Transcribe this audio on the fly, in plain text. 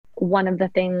one of the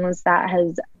things that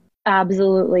has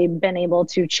absolutely been able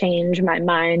to change my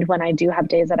mind when I do have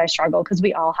days that I struggle, because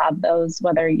we all have those,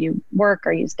 whether you work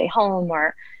or you stay home,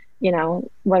 or,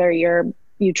 whether you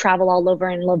travel all over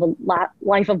and live a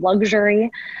life of luxury.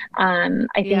 I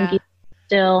think you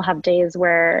still have days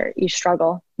where you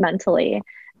struggle mentally.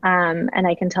 And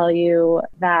I can tell you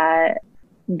that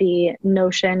the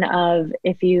notion of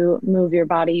if you move your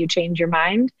body, you change your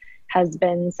mind has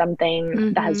been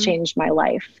something that has changed my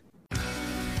life.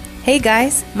 Hey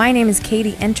guys, my name is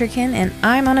Katie Enterkin, and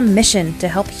I'm on a mission to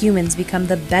help humans become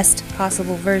the best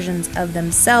possible versions of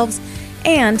themselves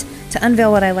and to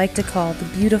unveil what I like to call the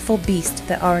beautiful beast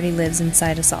that already lives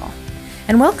inside us all.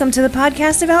 And welcome to the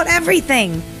podcast about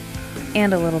everything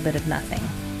and a little bit of nothing.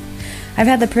 I've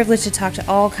had the privilege to talk to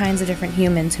all kinds of different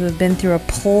humans who have been through a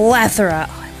plethora,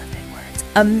 I love big words,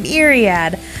 a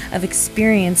myriad of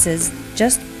experiences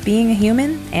just being a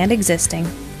human and existing.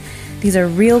 These are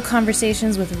real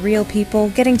conversations with real people,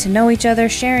 getting to know each other,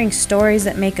 sharing stories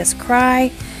that make us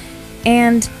cry,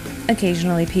 and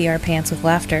occasionally pee our pants with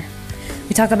laughter.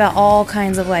 We talk about all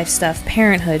kinds of life stuff: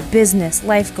 parenthood, business,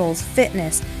 life goals,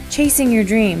 fitness, chasing your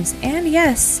dreams, and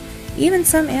yes, even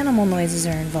some animal noises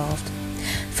are involved.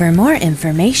 For more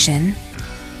information,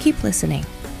 keep listening.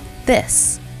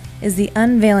 This is the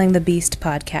Unveiling the Beast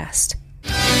podcast.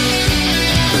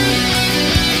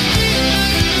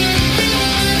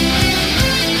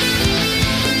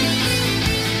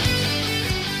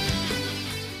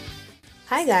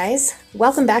 Hi guys,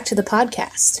 welcome back to the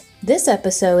podcast. This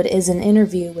episode is an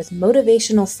interview with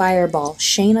motivational fireball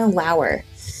Shayna Lauer.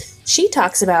 She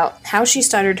talks about how she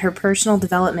started her personal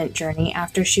development journey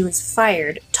after she was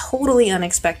fired totally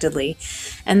unexpectedly,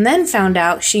 and then found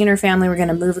out she and her family were going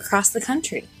to move across the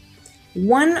country.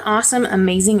 One awesome,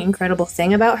 amazing, incredible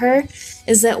thing about her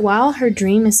is that while her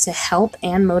dream is to help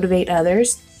and motivate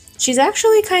others, she's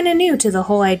actually kind of new to the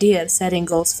whole idea of setting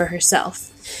goals for herself.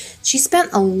 She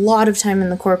spent a lot of time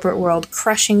in the corporate world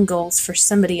crushing goals for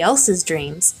somebody else's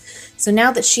dreams, so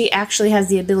now that she actually has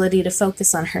the ability to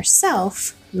focus on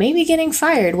herself, maybe getting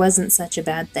fired wasn't such a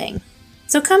bad thing.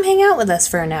 So come hang out with us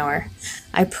for an hour.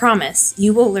 I promise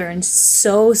you will learn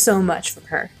so much from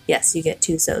her. Yes, you get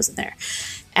 2 so's in there.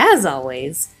 As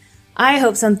always, I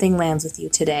hope something lands with you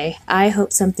today. I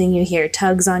hope something you hear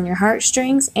tugs on your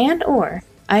heartstrings, and or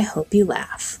I hope you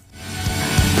laugh.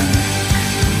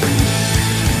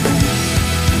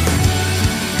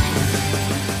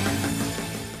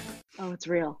 Oh, it's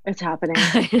real. It's happening.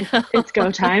 It's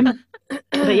go time.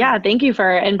 But yeah, thank you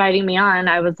for inviting me on.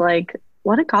 I was like,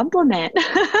 what a compliment.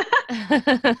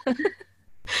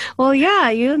 Well, yeah,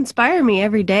 you inspire me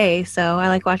every day, so I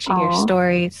like watching your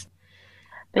stories.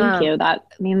 Thank you. That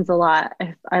means a lot.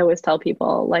 I always tell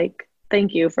people, like,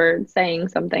 thank you for saying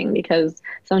something, because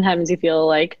sometimes you feel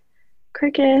like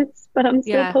crickets, but I'm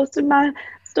still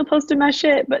posting my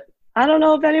shit, but I don't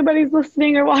know if anybody's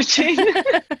listening or watching.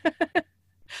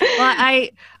 Well,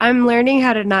 I'm learning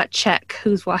how to not check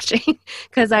who's watching,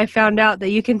 because I found out that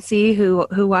you can see who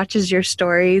watches your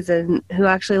stories and who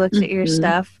actually looks at your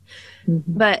stuff,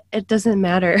 but it doesn't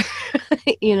matter,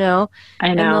 I know,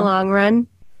 in the long run.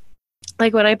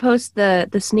 Like when I post the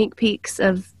sneak peeks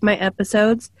of my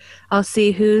episodes, I'll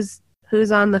see who's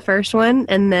on the first one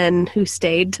and then who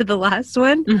stayed to the last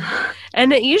one.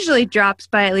 And it usually drops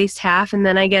by at least half, and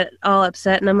then I get all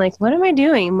upset and I'm like, what am I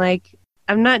doing? Like,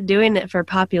 I'm not doing it for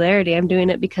popularity. I'm doing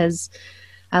it because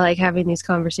I like having these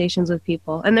conversations with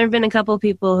people. And there have been a couple of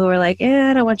people who are like,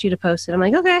 I don't want you to post it. I'm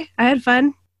like, okay, I had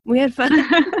fun. We had fun.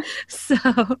 So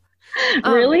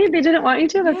really? They didn't want you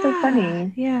to? That's so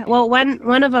funny. Yeah. Well,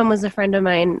 one of them was a friend of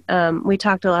mine. We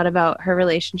talked a lot about her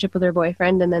relationship with her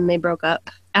boyfriend, and then they broke up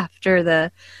after the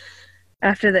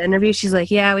interview. She's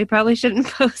like, yeah, we probably shouldn't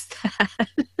post that.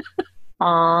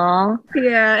 Aw.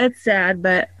 Yeah, it's sad,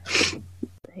 but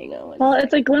hang on. Well,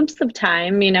 it's a glimpse of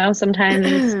time,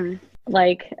 sometimes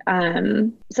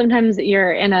sometimes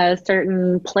you're in a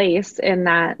certain place in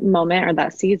that moment or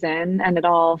that season, and it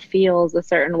all feels a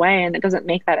certain way, and it doesn't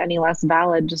make that any less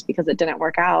valid just because it didn't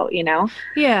work out,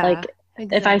 Yeah. Like,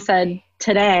 exactly. If I said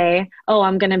today,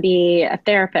 I'm going to be a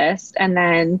therapist, and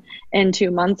then in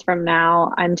 2 months from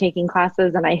now, I'm taking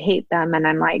classes and I hate them, and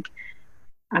I'm like,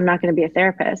 I'm not going to be a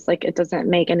therapist. Like, it doesn't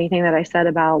make anything that I said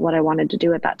about what I wanted to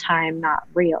do at that time not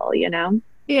real,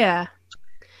 Yeah.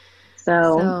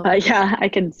 So yeah, I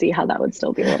can see how that would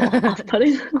still be a little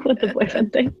off-putting with the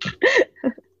boyfriend thing.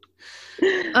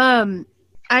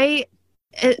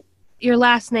 Your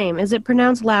last name, is it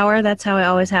pronounced Lauer? That's how I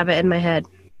always have it in my head.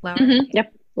 Lauer? Mm-hmm.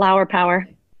 Yep. Lauer power.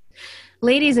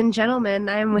 Ladies and gentlemen,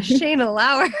 I'm with Shayna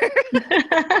Lauer.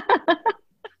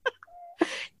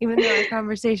 Even though our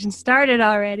conversation started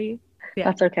already. Yeah.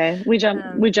 That's okay. We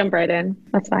jump right in.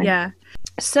 That's fine. Yeah.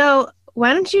 So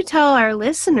why don't you tell our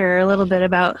listener a little bit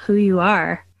about who you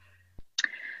are?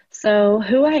 So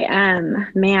who I am,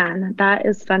 man, that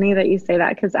is funny that you say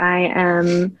that, because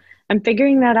I'm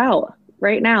figuring that out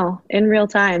right now in real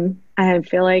time. I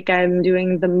feel like I'm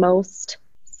doing the most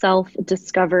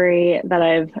self-discovery that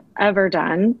I've ever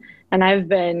done. And I've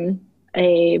been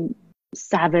a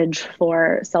savage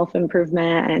for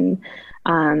self-improvement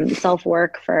and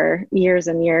self-work for years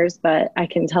and years. But I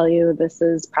can tell you this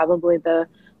is probably the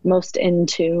most in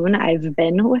tune I've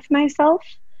been with myself.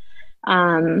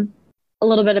 A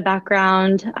little bit of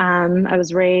background. I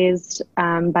was raised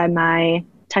by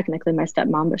technically my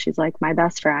stepmom, but she's like my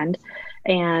best friend,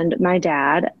 and my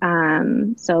dad.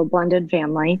 So blended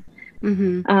family.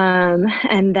 Mm-hmm.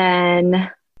 And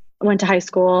then went to high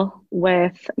school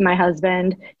with my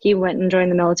husband. He went and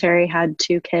joined the military, had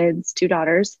 2 kids, 2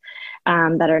 daughters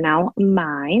that are now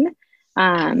mine.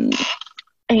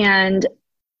 And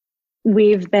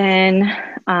we've been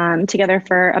together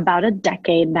for about a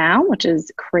decade now, which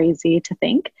is crazy to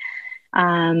think.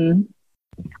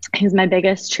 He's my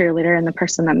biggest cheerleader and the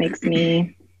person that makes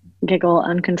me giggle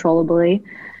uncontrollably.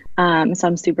 So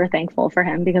I'm super thankful for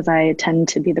him, because I tend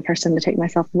to be the person to take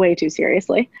myself way too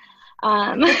seriously.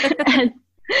 And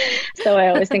so I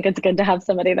always think it's good to have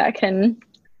somebody that can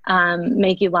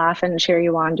make you laugh and cheer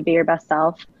you on to be your best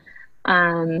self.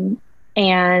 And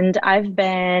I've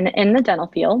been in the dental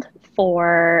field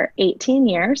for 18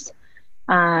 years.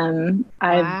 I've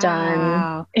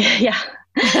done, yeah,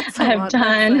 I've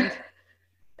done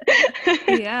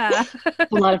yeah, a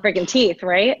lot of freaking teeth,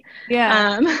 right?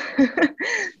 Yeah.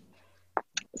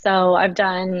 So I've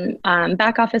done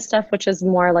back office stuff, which is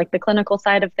more like the clinical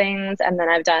side of things. And then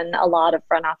I've done a lot of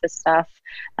front office stuff,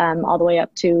 all the way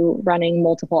up to running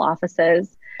multiple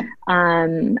offices.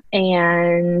 And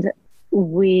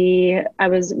I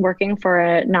was working for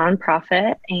a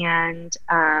nonprofit, and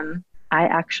I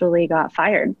actually got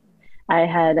fired. I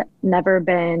had never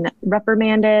been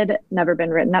reprimanded, never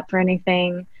been written up for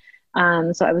anything.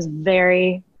 So I was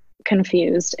very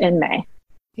confused in May.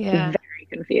 Yeah. Very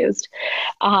confused.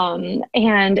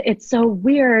 And it's so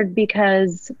weird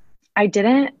because I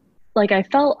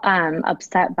felt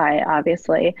upset by it,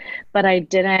 obviously, but I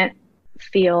didn't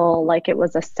feel like it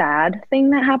was a sad thing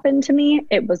that happened to me.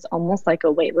 It was almost like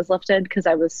a weight was lifted, because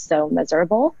I was so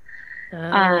miserable.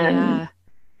 Yeah.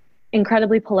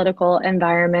 Incredibly political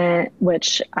environment,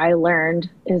 which I learned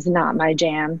is not my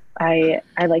jam. I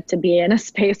like to be in a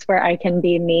space where I can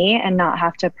be me and not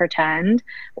have to pretend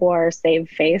or save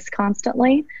face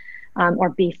constantly, or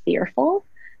be fearful.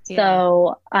 Yeah.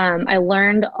 So I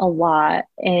learned a lot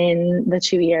in the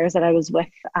 2 years that I was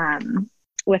with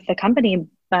the company.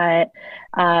 But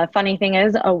funny thing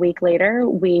is, a week later,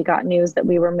 we got news that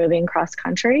we were moving cross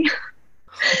country.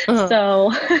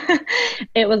 So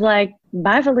it was like,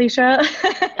 bye, Felicia.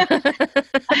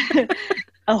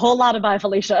 A whole lot of bye,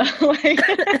 Felicia.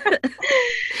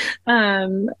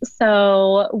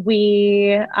 So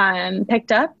we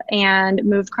picked up and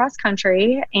moved cross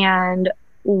country. And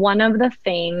one of the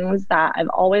things that I've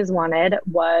always wanted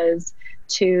was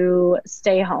to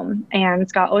stay home. And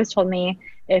Scott always told me,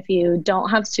 if you don't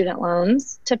have student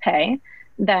loans to pay,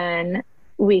 then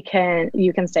you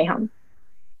can stay home.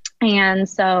 And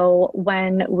so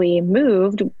when we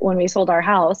sold our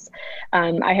house,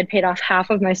 I had paid off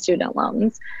half of my student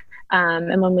loans.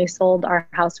 And when we sold our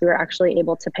house, we were actually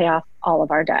able to pay off all of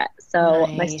our debt. So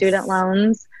my student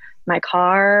loans, my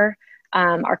car,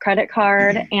 our credit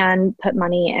card, and put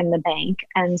money in the bank.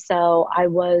 And so I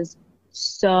was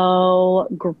so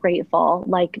grateful,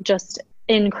 like just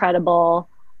incredible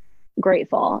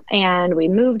grateful. And we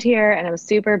moved here, and I was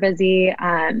super busy.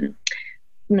 I'm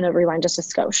going to rewind just a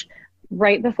skosh.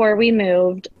 Right before we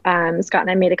moved, Scott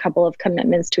and I made a couple of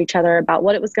commitments to each other about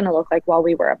what it was going to look like while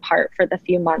we were apart for the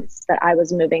few months that I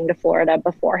was moving to Florida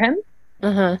before him.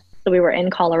 Uh-huh. So we were in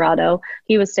Colorado.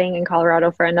 He was staying in Colorado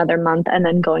for another month and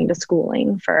then going to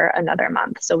schooling for another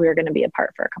month. So we were going to be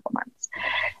apart for a couple months.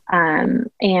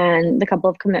 And the couple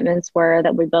of commitments were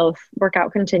that we both work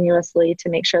out continuously to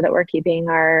make sure that we're keeping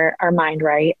our mind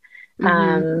right.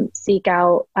 Mm-hmm. Seek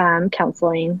out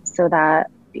counseling so that,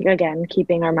 again,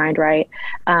 keeping our mind right,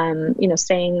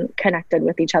 staying connected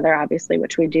with each other, obviously,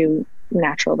 which we do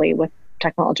naturally with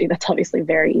technology. That's obviously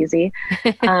very easy.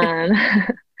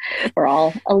 We're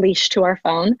all a leash to our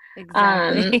phone.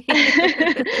 Exactly.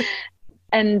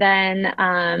 And then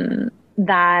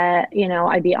that,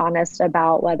 I'd be honest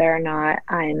about whether or not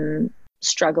I'm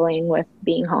struggling with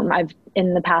being home.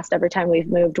 In the past, every time we've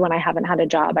moved, when I haven't had a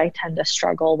job, I tend to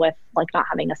struggle with like not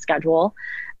having a schedule,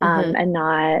 and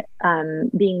not,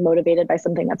 being motivated by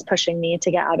something that's pushing me to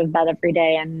get out of bed every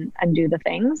day and do the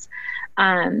things.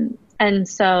 And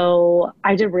so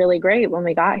I did really great when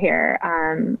we got here.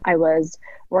 I was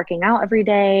working out every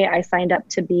day. I signed up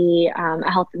to be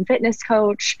a health and fitness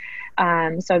coach.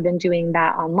 So I've been doing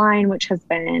that online, which has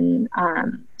been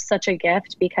such a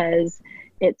gift because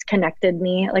it's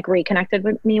reconnected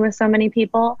with me with so many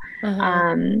people.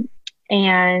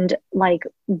 And like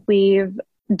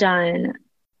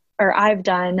I've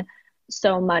done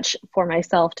so much for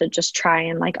myself to just try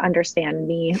and like understand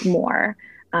me more.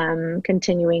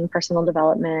 Continuing personal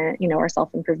development, or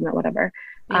self-improvement, whatever.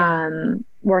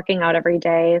 Working out every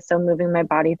day. So moving my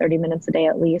body 30 minutes a day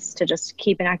at least to just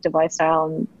keep an active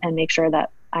lifestyle and make sure that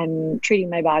I'm treating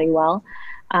my body well.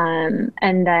 And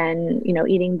then,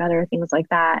 eating better, things like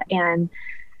that. And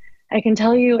I can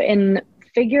tell you, in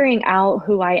figuring out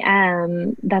who I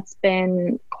am, that's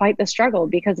been quite the struggle,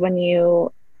 because when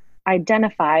you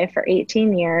identify for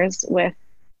 18 years with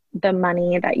the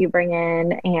money that you bring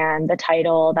in and the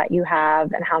title that you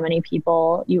have and how many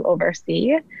people you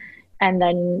oversee, and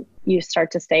then you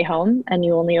start to stay home and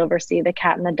you only oversee the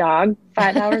cat and the dog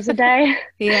 5 hours a day.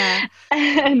 Yeah.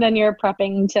 And then you're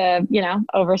prepping to,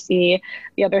 oversee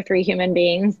the other 3 human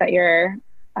beings that you're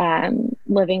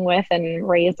living with and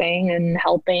raising and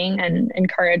helping and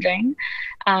encouraging.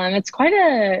 It's quite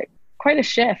a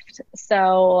shift.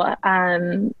 So,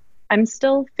 I'm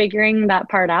still figuring that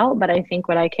part out, but I think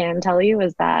what I can tell you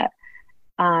is that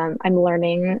I'm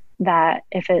learning that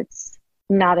if it's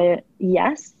not a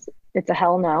yes, it's a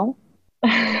hell no.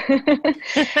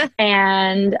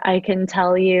 And I can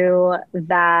tell you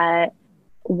that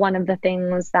one of the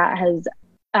things that has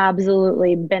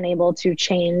absolutely been able to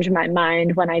change my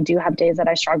mind when I do have days that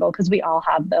I struggle, because we all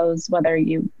have those, whether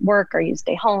you work or you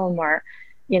stay home, or,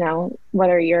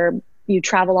 whether you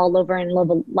travel all over and live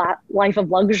a life of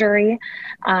luxury.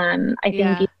 I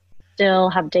think you still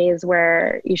have days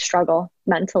where you struggle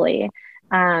mentally.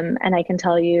 And I can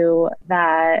tell you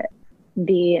that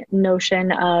the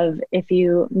notion of if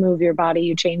you move your body,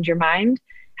 you change your mind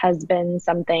has been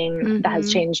something that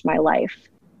has changed my life.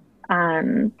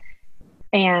 And,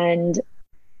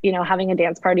 having a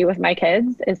dance party with my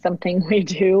kids is something we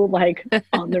do like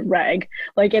on the reg.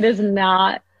 Like, it is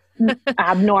not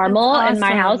abnormal in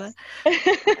my house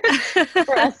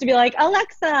for us to be like,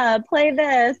 Alexa, play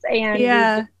this.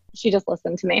 And she just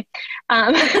listened to me.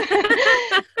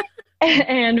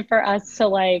 And for us to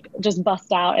like just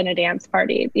bust out in a dance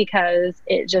party, because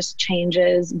it just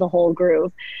changes the whole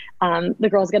groove. The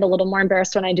girls get a little more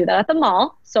embarrassed when I do that at the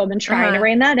mall. So I've been trying to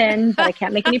rein that in, but I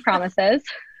can't make any promises.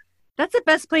 That's the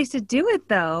best place to do it,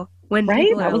 though, when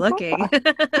people are looking.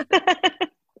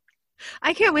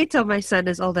 I can't wait till my son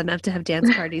is old enough to have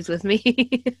dance parties with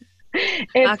me.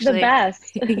 It's actually the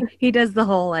best. He does the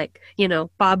whole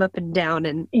bob up and down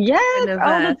and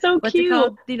that's so what's cute. It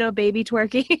called? Baby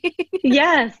twerking.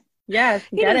 Yes. He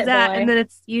does that, boy. And then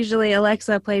it's usually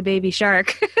Alexa, play Baby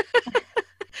Shark.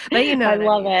 But I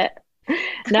love it.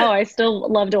 No, I still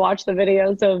love to watch the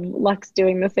videos of Lex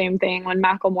doing the same thing when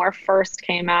Macklemore first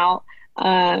came out.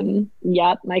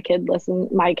 My kids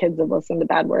have listened to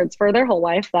bad words for their whole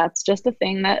life. That's just a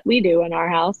thing that we do in our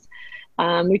house.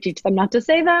 We teach them not to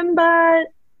say them, but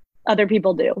other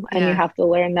people do. And you have to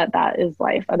learn that is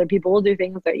life. Other people will do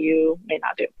things that you may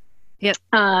not do. Yep.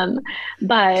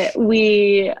 But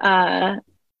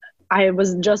I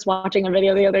was just watching a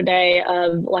video the other day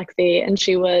of Lexi, and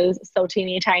she was so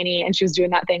teeny tiny, and she was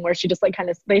doing that thing where she just like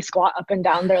they squat up and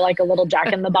down. They're like a little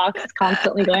Jack in the Box,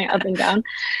 constantly going up and down.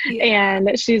 Yeah.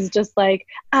 And she's just like,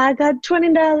 I got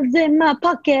 $20 in my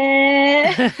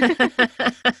pocket.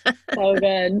 So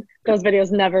good. Those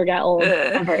videos never get old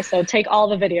ever. So take all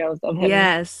the videos of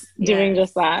him doing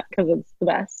just that, because it's the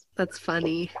best. That's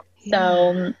funny.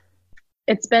 So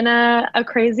it's been a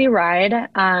crazy ride.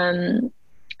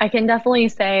 I can definitely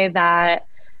say that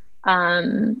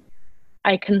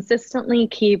I consistently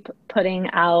keep putting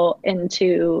out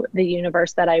into the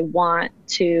universe that I want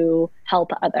to help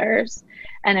others.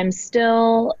 And I'm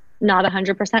still not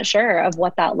 100% sure of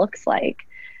what that looks like.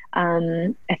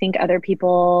 I think other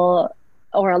people,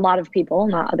 or a lot of people,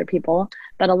 not other people,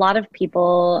 but a lot of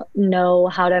people know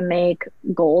how to make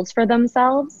goals for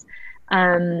themselves.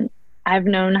 I've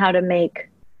known how to make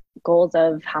goals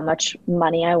of how much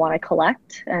money I want to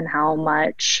collect and how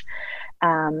much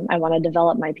I want to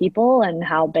develop my people and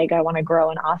how big I want to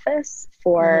grow an office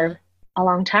for a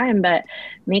long time. But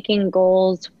making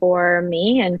goals for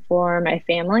me and for my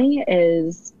family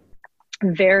is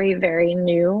very, very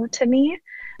new to me.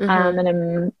 And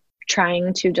I'm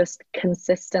trying to just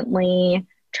consistently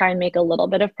try and make a little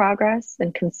bit of progress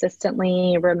and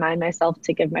consistently remind myself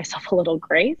to give myself a little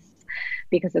grace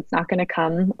because it's not going to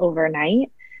come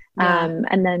overnight.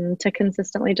 And then to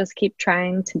consistently just keep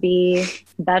trying to be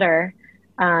better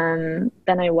than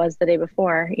I was the day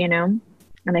before, you know?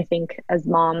 And I think as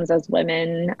moms, as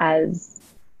women, as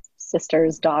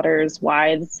sisters, daughters,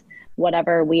 wives,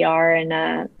 whatever we are in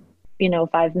a,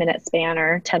 5-minute span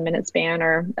or 10-minute span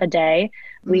or a day,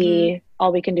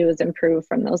 all we can do is improve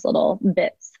from those little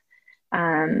bits.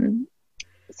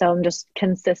 So I'm just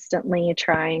consistently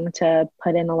trying to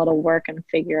put in a little work and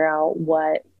figure out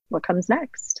what comes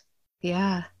next.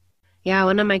 Yeah. Yeah.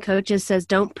 One of my coaches says,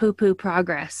 don't poo-poo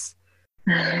progress.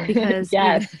 Because,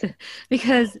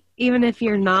 because even if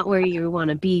you're not where you want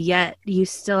to be yet, you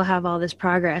still have all this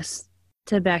progress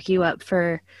to back you up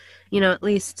for, at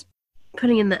least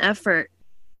putting in the effort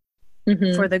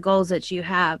for the goals that you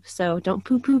have. So don't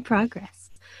poo-poo progress.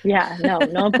 Yeah.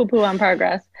 No poo-poo on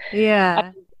progress.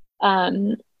 Yeah.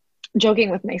 Joking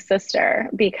with my sister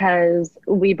because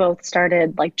we both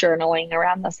started like journaling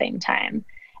around the same time.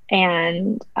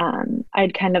 And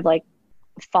I'd kind of like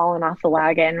fallen off the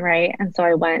wagon, right? And so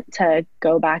I went to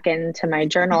go back into my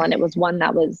journal and it was one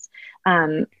that was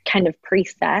kind of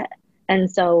preset. And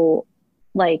so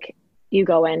like you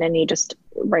go in and you just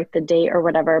write the date or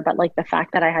whatever. But like the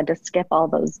fact that I had to skip all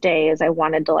those days, I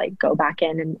wanted to like go back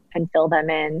in and fill them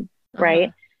in,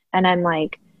 right? And I'm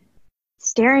like,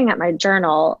 staring at my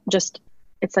journal,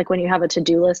 it's like when you have a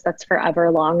to-do list that's forever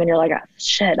long and you're like, oh,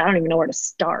 shit, I don't even know where to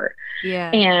start.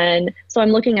 Yeah. And so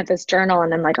I'm looking at this journal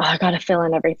and I'm like, oh, I got to fill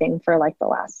in everything for like the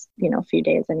last, few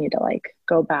days. I need to like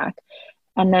go back.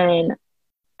 And then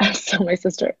so my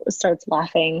sister starts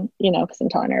laughing, because I'm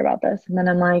telling her about this. And then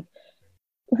I'm like,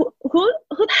 who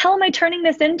the hell am I turning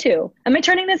this into? Am I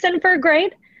turning this in for a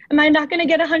grade? Am I not going to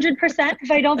get 100%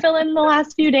 if I don't fill in the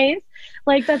last few days?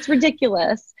 Like, that's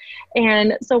ridiculous.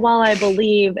 And so while I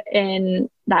believe in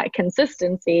that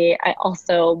consistency, I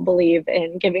also believe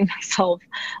in giving myself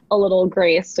a little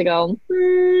grace to go,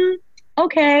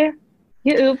 okay,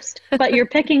 you oopsed, but you're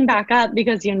picking back up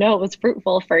because it was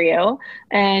fruitful for you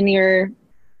and you're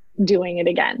doing it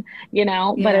again,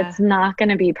 but it's not going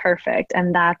to be perfect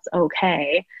and that's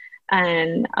okay.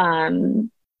 And,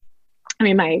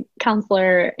 my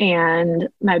counselor and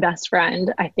my best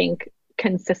friend, I think,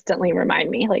 consistently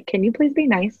remind me, like, can you please be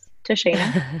nice to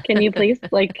Shayna? Can you please,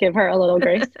 like, give her a little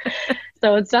grace?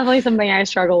 So it's definitely something I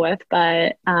struggle with,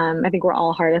 but I think we're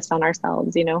all hardest on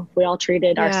ourselves, If we all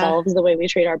treated ourselves the way we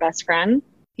treat our best friend.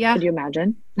 Yeah. Could you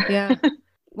imagine? Yeah.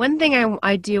 One thing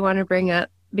I do want to bring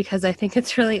up, because I think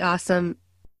it's really awesome,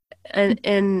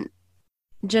 and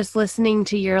just listening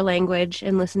to your language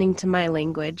and listening to my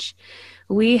language,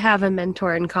 we have a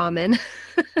mentor in common.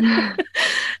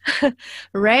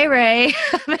 Ray.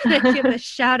 I'm going to give a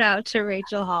shout out to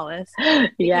Rachel Hollis.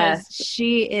 Yes.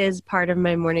 She is part of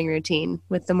my morning routine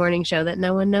with the morning show that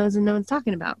no one knows and no one's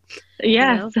talking about.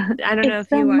 Yes. I don't know if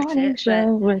you watch it, but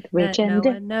with Rich no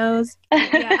one knows.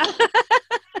 Yeah.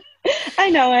 I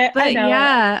know it. But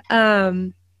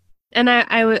and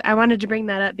I wanted to bring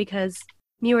that up because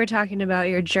you were talking about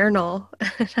your journal.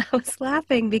 And I was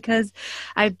laughing because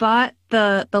I bought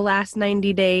the last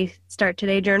 90-day Start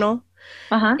Today journal.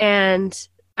 And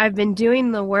I've been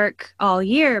doing the work all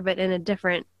year, but in a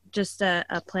different, just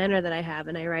a planner that I have.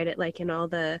 And I write it like in all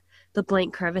the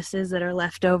blank crevices that are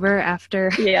left over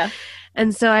after. Yeah.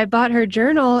 And so I bought her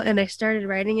journal and I started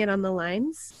writing it on the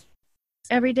lines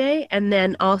every day and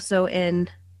then also in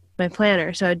my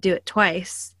planner. So I'd do it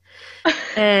twice.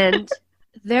 And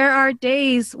there are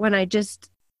days when I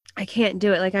can't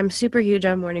do it. Like, I'm super huge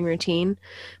on morning routine,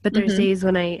 but there's days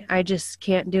when I just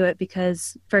can't do it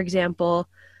because, for example,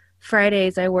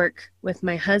 Fridays I work with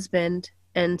my husband,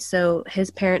 and so his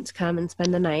parents come and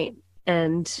spend the night,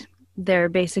 and they're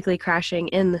basically crashing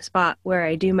in the spot where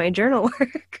I do my journal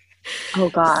work. Oh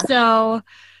gosh. So,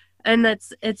 and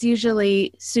it's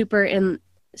usually super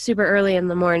early in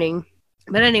the morning.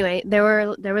 But anyway,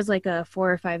 there was like a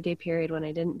 4 or 5 day period when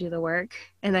I didn't do the work,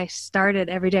 and I started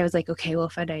every day. I was like, okay,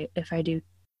 well, if I do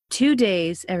 2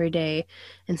 days every day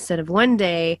instead of 1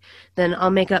 day, then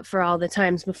I'll make up for all the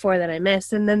times before that I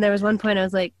missed. And then there was one point I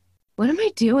was like, what am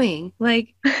I doing?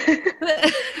 Like,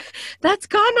 that's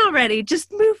gone already.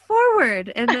 Just move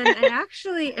forward. And then I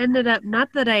actually ended up, not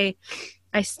that I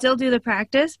still do the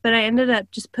practice, but I ended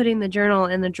up just putting the journal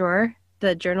in the drawer,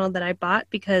 the journal that I bought,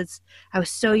 because I was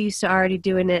so used to already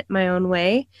doing it my own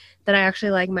way that I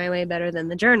actually like my way better than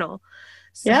the journal.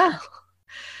 So,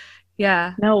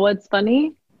 yeah. No, what's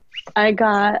funny? I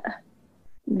got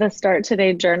the Start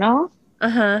Today journal.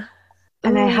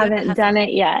 and I Ooh, haven't done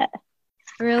it yet.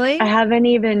 Really? I haven't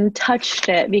even touched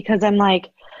it because I'm like,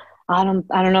 I don't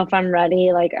know if I'm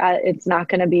ready. Like, it's not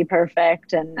going to be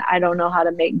perfect. And I don't know how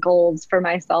to make goals for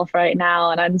myself right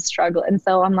now. And I'm struggling. And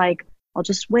so I'm like, I'll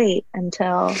just wait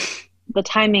until the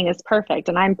timing is perfect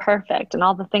and I'm perfect and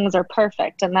all the things are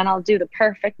perfect. And then I'll do the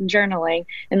perfect journaling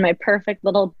in my perfect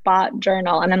little bot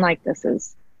journal. And I'm like, this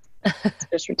is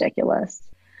just ridiculous.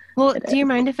 Well, do you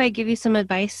mind if I give you some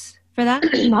advice for that?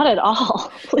 Not at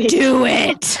all. Please. Do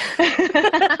it.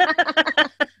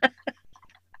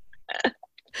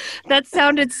 That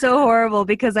sounded so horrible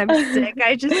because I'm sick.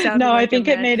 I just sounded No, like I think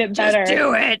it made it better. Just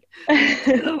do it.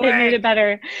 It made it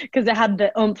better because it had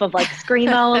the oomph of like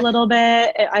screamo a little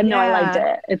bit. I know I liked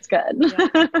it. It's good.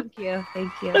 Yeah,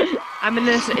 thank you. Thank you. I'm going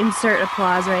to insert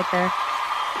applause right there.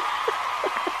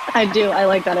 I do. I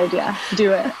like that idea.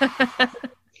 Do it.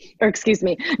 Or excuse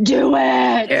me. Do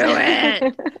it. Do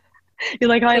it. You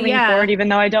like how I lean forward even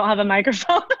though I don't have a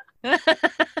microphone?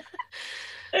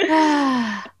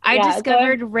 I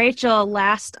discovered Rachel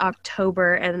last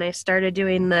October, and I started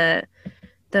doing the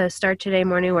Start Today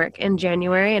morning work in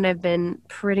January, and I've been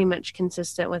pretty much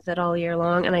consistent with it all year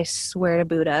long, and I swear to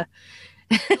Buddha,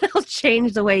 it'll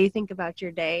change the way you think about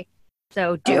your day.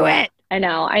 So do it. I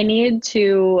know. I need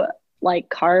to like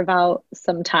carve out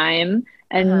some time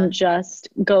and just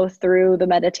go through the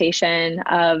meditation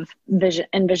of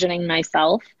envisioning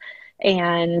myself.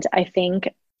 And I think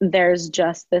there's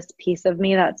just this piece of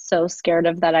me that's so scared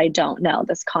of that I don't know,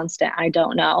 this constant I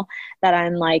don't know, that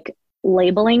I'm like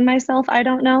labeling myself I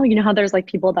don't know. You know how there's like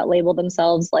people that label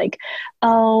themselves like,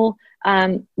 oh,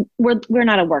 we're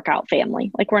not a workout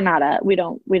family. Like we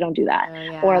don't do that. Oh,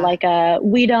 yeah. Or like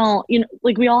we don't, you know,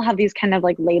 like we all have these kind of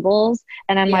like labels,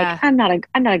 and I'm like, I'm not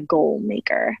a goal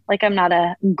maker. Like I'm not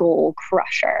a goal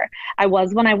crusher. I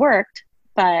was when I worked,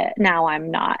 but now I'm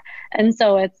not. And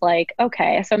so it's like,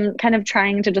 okay, so I'm kind of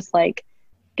trying to just like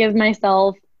give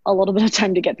myself a little bit of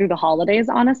time to get through the holidays,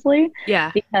 honestly. Yeah.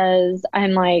 Because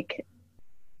I'm like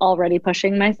already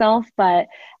pushing myself, but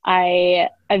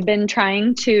I've been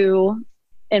trying to,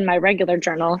 in my regular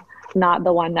journal, not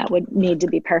the one that would need to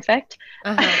be perfect.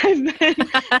 I've been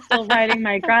still writing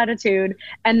my gratitude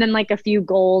and then like a few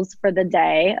goals for the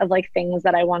day of like things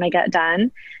that I want to get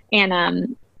done. And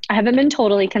I haven't been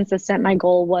totally consistent. My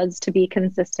goal was to be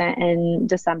consistent in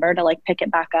December to like pick it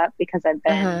back up because I've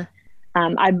been,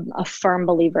 I'm a firm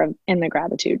believer in the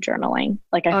gratitude journaling.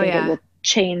 Like I think it will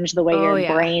change the way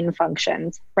your brain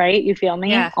functions, right? You feel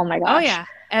me? Yeah. Oh my gosh. Oh yeah.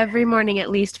 Every morning, at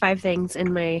least 5 things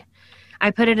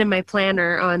I put it in my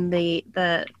planner on the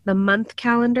month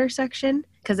calendar section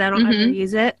because I don't ever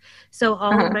use it. So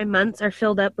all of my months are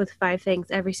filled up with 5 things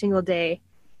every single day.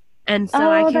 And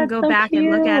so I can go back and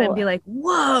look at it and be like,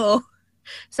 whoa.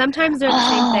 Sometimes they're the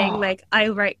same thing. Like I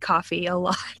write coffee a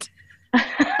lot.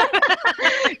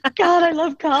 God, I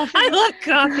love coffee. I love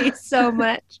coffee so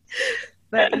much.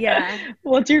 But yeah.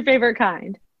 What's your favorite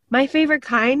kind? My favorite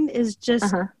kind is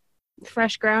just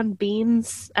fresh ground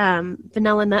beans,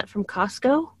 vanilla nut from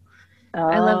Costco.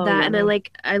 I love that. And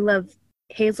I love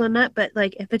hazelnut, but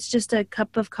like if it's just a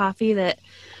cup of coffee that,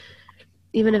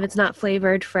 even if it's not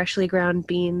flavored, freshly ground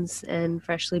beans and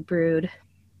freshly brewed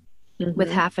with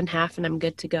half and half, and I'm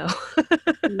good to go.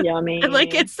 Yummy. I'm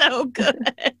like, it's so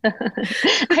good.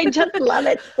 I just love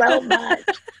it so much.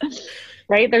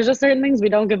 Right? There's just certain things we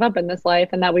don't give up in this life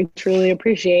and that we truly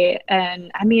appreciate. And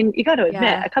I mean, you got to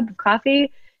admit, a cup of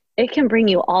coffee, it can bring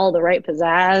you all the right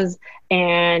pizzazz.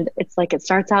 And it's like, it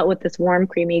starts out with this warm,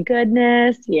 creamy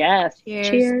goodness. Yes.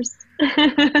 Cheers.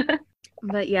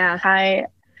 But yeah.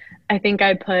 I think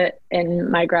I put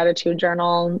in my gratitude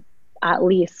journal at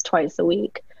least twice a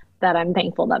week that I'm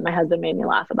thankful that my husband made me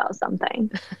laugh about something.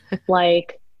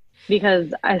 Like,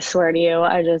 because I swear to you,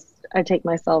 I take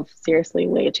myself seriously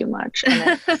way too much.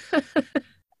 And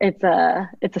it's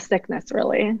a sickness,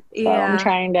 really. So I'm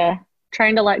trying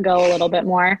to let go a little bit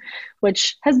more,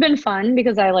 which has been fun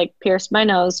because I like pierced my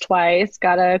nose twice,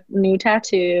 got a new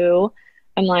tattoo.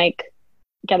 I'm like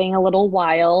getting a little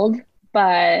wild,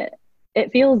 but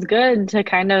it feels good to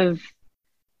kind of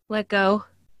let go.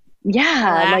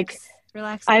 Yeah.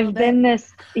 Relax. I've been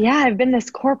this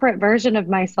corporate version of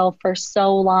myself for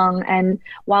so long. And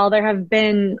while there have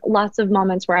been lots of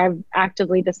moments where I've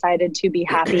actively decided to be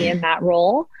happy in that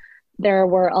role, there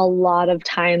were a lot of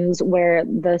times where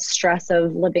the stress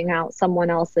of living out someone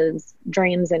else's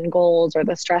dreams and goals, or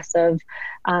the stress of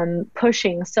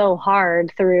pushing so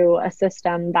hard through a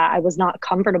system that I was not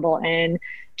comfortable in,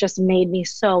 just made me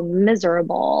so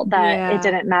miserable that it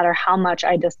didn't matter how much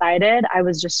I decided, I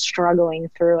was just struggling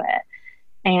through it.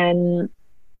 And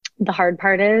the hard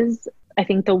part is, I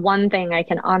think the one thing I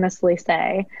can honestly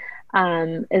say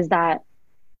is that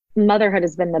motherhood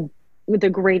has been the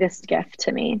greatest gift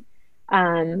to me.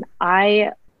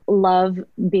 I love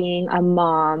being a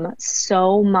mom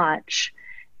so much,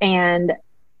 and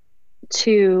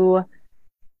to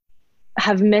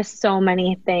have missed so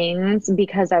many things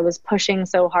because I was pushing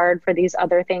so hard for these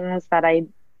other things that I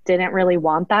didn't really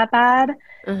want that bad.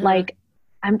 Like,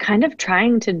 I'm kind of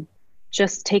trying to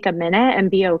just take a minute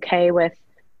and be okay with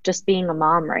just being a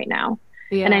mom right now.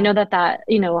 Yeah. And I know that,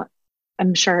 you know,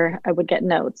 I'm sure I would get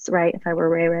notes, right? If I were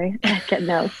Ray Ray, I'd get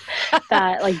notes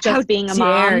that like just being a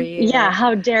mom. You. Yeah.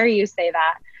 How dare you say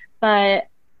that? But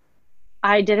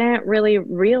I didn't really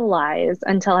realize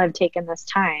until I've taken this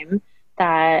time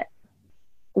that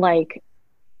like,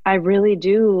 I really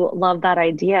do love that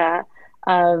idea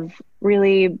of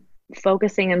really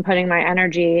focusing and putting my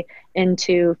energy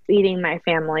into feeding my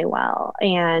family well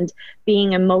and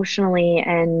being emotionally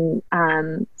and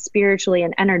spiritually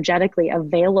and energetically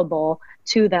available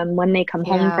to them when they come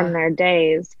home from their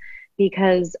days,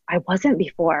 because I wasn't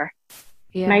before.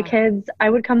 My kids, I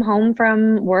would come home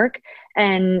from work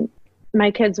and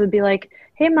my kids would be like,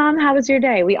 "Hey mom, how was your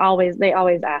day?" They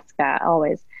always ask that,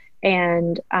 always.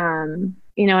 And,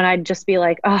 you know, and I'd just be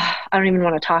like, "Oh, I don't even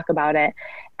want to talk about it."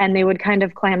 And they would kind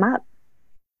of clam up.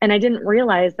 And I didn't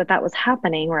realize that was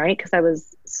happening, right? Because I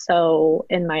was so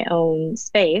in my own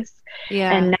space.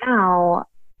 Yeah. And now,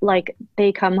 like,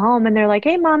 they come home and they're like,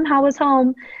 "Hey mom, how was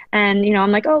home?" And, you know,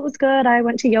 I'm like, "Oh, it was good. I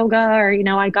went to yoga," or, you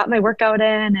know, "I got my workout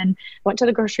in and went to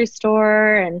the grocery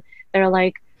store." And they're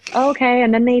like, "Okay."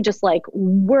 And then they just like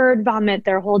word vomit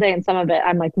their whole day. And some of it,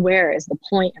 I'm like, where is the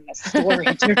point in the story?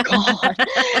 Dear God.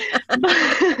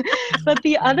 But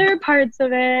the other parts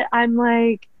of it, I'm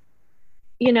like,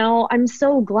 you know, I'm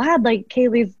so glad like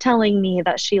Kaylee's telling me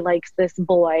that she likes this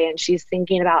boy and she's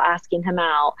thinking about asking him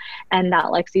out, and that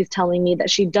Lexi's telling me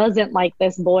that she doesn't like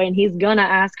this boy and he's gonna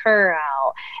ask her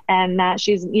out, and that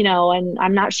she's, you know, and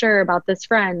I'm not sure about this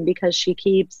friend because she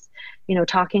keeps, you know,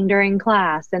 talking during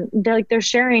class. And they're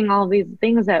sharing all these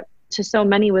things that to so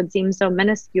many would seem so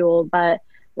minuscule, but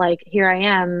like here I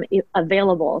am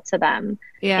available to them.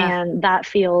 Yeah. And that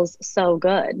feels so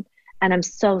good. And I'm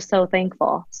so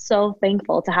thankful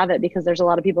to have it, because there's a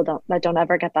lot of people that don't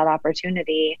ever get that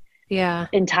opportunity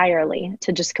entirely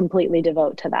to just completely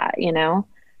devote to that, you know?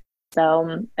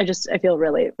 So I feel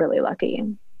really, really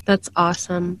lucky. That's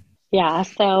awesome. Yeah.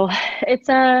 So it's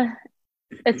a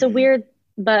weird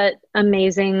but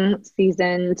amazing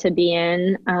season to be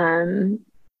in.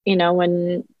 You know,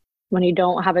 when you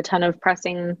don't have a ton of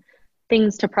pressing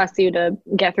things to press you to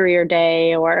get through your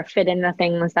day or fit in the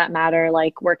things that matter,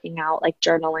 like working out, like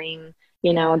journaling,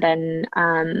 you know, then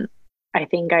I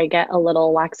think I get a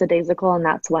little lackadaisical, and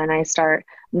that's when I start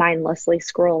mindlessly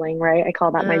scrolling, right? I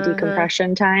call that my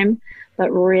decompression time,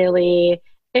 but really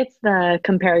it's the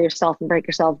compare yourself and break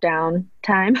yourself down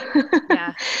time.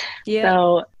 Yeah.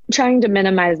 So trying to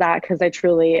minimize that, because I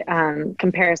truly,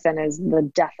 comparison is the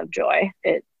death of joy.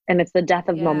 And it's the death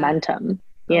of momentum,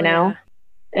 you know? Yeah.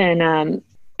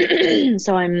 And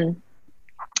so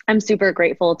I'm super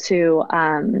grateful to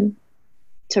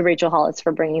Rachel Hollis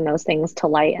for bringing those things to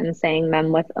light and saying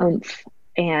them with oomph.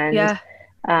 And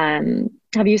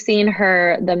have you seen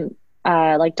the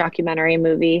like documentary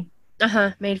movie?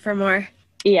 Made for More.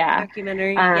 Yeah.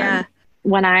 Documentary.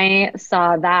 When I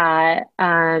saw that,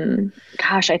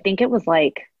 gosh, I think it was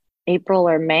like April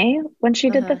or May when she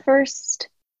did the first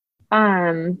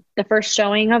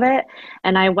showing of it.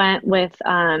 And I went with,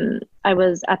 I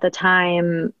was at the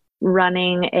time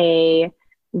running a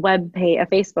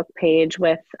Facebook page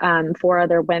with 4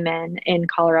 other women in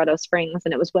Colorado Springs,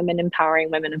 and it was Women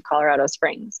Empowering Women of Colorado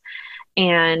Springs.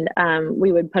 And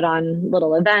we would put on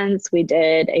little events. We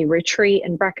did a retreat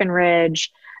in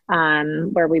Breckenridge,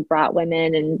 where we brought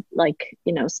women and like,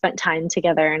 you know, spent time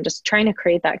together and just trying to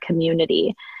create that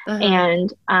community.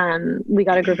 And we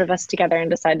got a group of us together and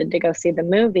decided to go see the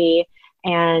movie.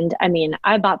 And I mean,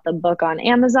 I bought the book on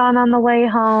Amazon on the way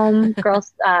home,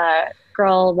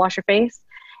 Girl Wash Your Face.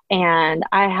 And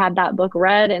I had that book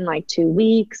read in like 2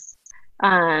 weeks.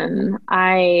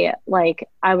 I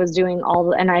was doing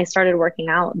and I started working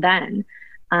out then.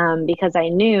 Because I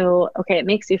knew, okay, it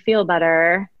makes you feel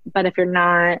better, but if you're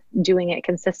not doing it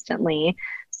consistently.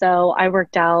 So I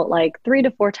worked out like 3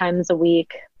 to 4 times a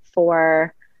week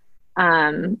for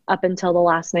up until the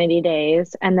last 90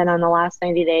 days. And then on the last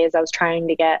 90 days, I was trying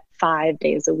to get 5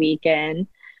 days a week in.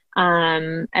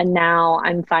 And now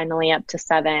I'm finally up to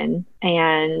 7.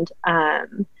 And,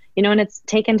 you know, and it's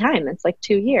taken time. It's like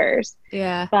 2 years.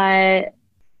 Yeah. But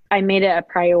I made it a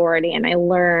priority, and I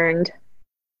learned,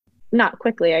 not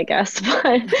quickly, I guess,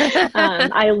 but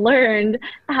I learned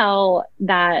how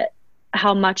that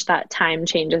how much that time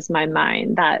changes my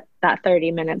mind, that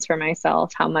 30 minutes for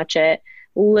myself, how much it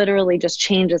literally just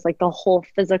changes like the whole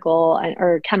physical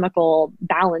or chemical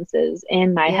balances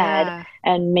in my head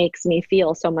and makes me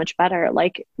feel so much better.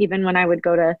 Like even when I would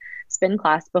go to spin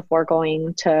class before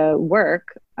going to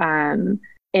work,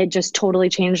 it just totally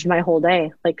changed my whole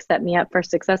day, like set me up for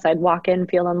success. I'd walk in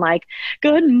feeling like,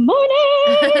 good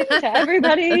morning to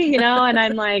everybody, and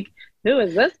I'm like, who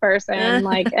is this person?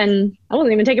 Like, and I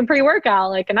wasn't even taking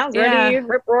pre-workout, like, and I was ready,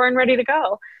 rip roaring, ready to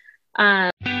go.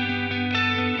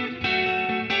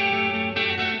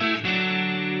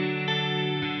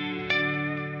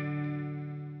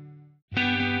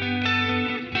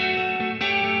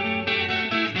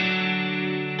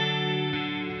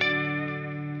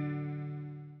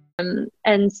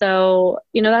 And so,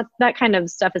 that kind of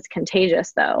stuff is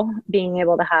contagious though, being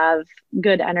able to have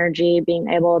good energy, being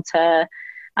able to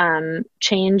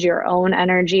change your own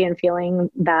energy and feeling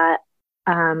that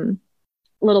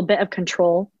little bit of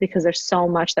control, because there's so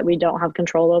much that we don't have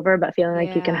control over, but feeling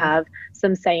like you can have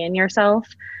some say in yourself.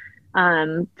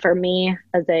 For me,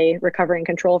 as a recovering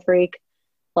control freak,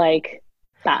 like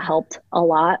that helped a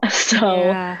lot.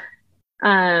 So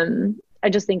I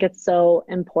just think it's so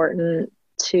important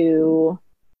to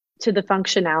the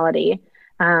functionality.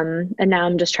 And now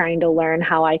I'm just trying to learn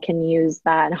how I can use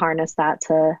that and harness that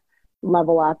to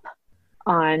level up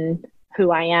on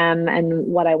who I am and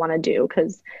what I want to do.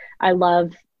 Cause I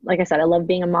love, like I said, I love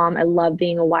being a mom. I love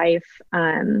being a wife.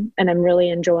 And I'm really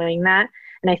enjoying that.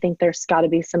 And I think there's got to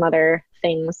be some other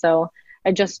things. So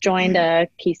I just joined a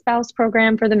Key Spouse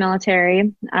program for the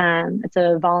military. It's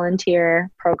a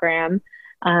volunteer program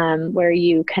where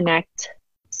you connect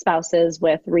spouses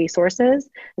with resources,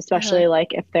 especially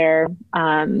like if their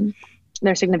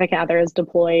significant other is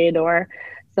deployed or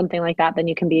something like that, then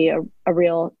you can be a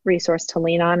real resource to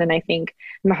lean on. And I think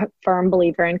I'm a firm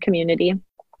believer in community.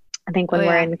 I think when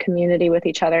we're in community with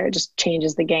each other, it just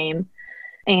changes the game.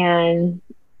 And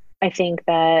I think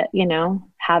that,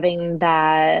 having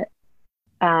that,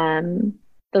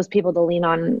 those people to lean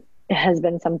on has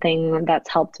been something that's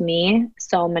helped me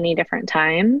so many different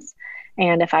times.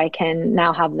 And if I can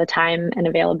now have the time and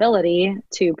availability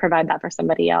to provide that for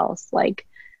somebody else, like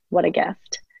what a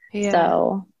gift.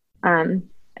 So,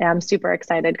 I'm super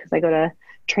excited because I go to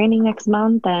training next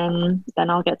month, and then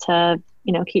I'll get to,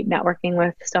 keep networking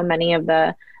with so many of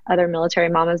the other military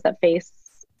mamas that face,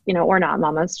 or not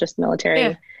mamas, just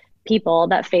military people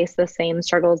that face the same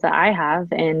struggles that I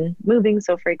have in moving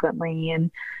so frequently and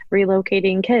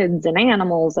relocating kids and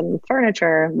animals and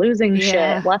furniture, losing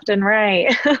shit left and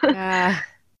right,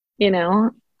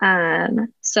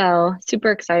 so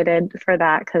super excited for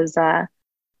that. Cause,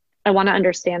 I want to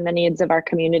understand the needs of our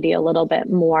community a little bit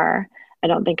more. I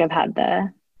don't think I've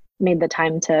made the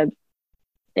time to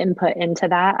input into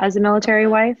that as a military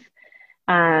wife.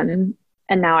 And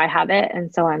now I have it.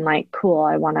 And so I'm like, cool,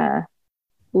 I want to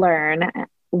learn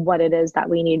what it is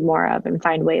that we need more of and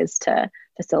find ways to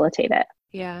facilitate it.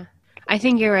 Yeah. I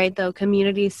think you're right though.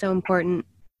 Community is so important.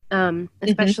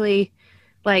 Especially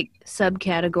like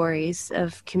subcategories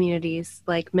of communities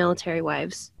like military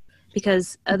wives,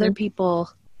 because other people,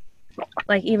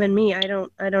 like even me, I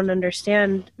don't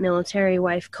understand military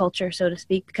wife culture, so to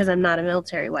speak, because I'm not a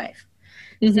military wife.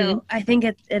 So I think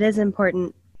it is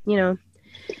important,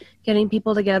 getting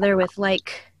people together with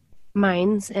like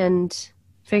minds and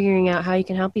figuring out how you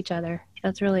can help each other.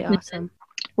 That's really awesome.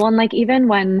 Well, and like even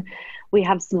when we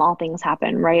have small things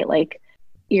happen, right? Like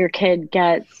your kid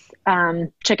gets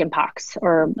chicken pox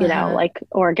or,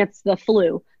 or gets the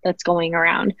flu that's going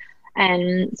around. And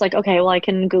it's like, okay, well, I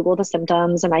can Google the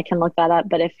symptoms and I can look that up.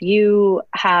 But if you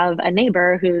have a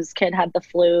neighbor whose kid had the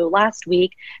flu last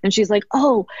week and she's like,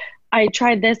 oh, I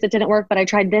tried this, it didn't work, but I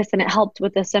tried this and it helped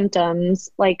with the symptoms,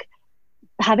 like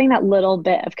having that little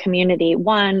bit of community,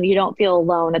 one, you don't feel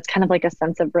alone. It's kind of like a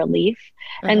sense of relief.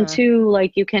 And two,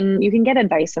 like you can get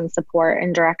advice and support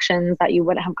and directions that you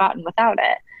wouldn't have gotten without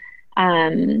it.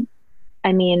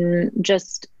 I mean,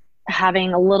 just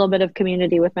having a little bit of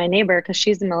community with my neighbor, because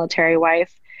she's a military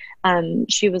wife.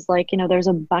 She was like, there's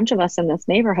a bunch of us in this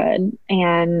neighborhood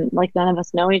and like none of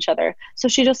us know each other. So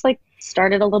she just like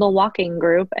started a little walking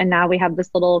group, and now we have this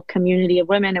little community of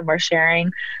women, and we're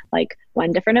sharing like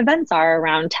when different events are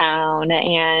around town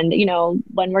and,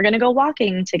 when we're going to go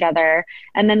walking together.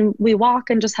 And then we walk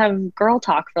and just have girl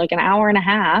talk for like an hour and a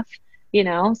half,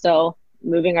 so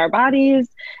moving our bodies,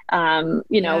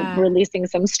 releasing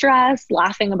some stress,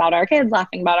 laughing about our kids,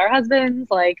 laughing about our husbands,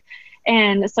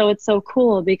 and so it's so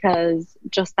cool because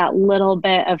just that little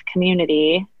bit of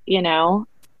community,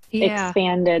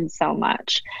 expanded so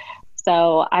much.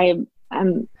 So I'm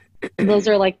those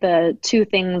are like the two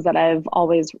things that I've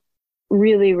always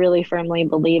really, really firmly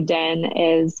believed in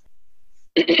is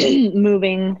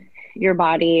moving your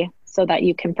body so that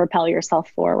you can propel yourself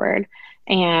forward,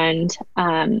 and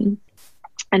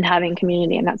having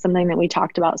community. And that's something that we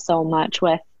talked about so much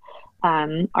with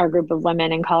our group of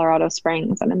women in Colorado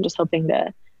Springs. And I'm just hoping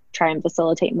to try and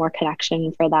facilitate more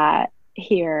connection for that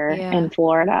here in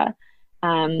Florida.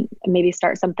 Maybe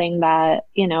start something that,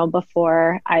 you know,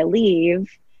 before I leave,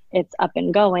 it's up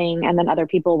and going, and then other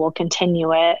people will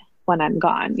continue it when I'm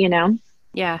gone, you know?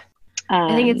 Yeah.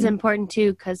 I think it's important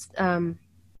too, because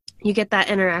you get that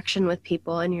interaction with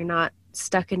people and you're not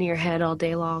stuck in your head all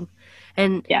day long.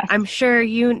 And yes. I'm sure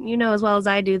you know as well as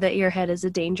I do that your head is a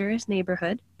dangerous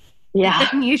neighborhood. Yeah.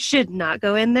 And you should not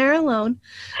go in there alone.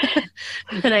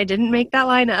 And I didn't make that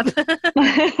line up.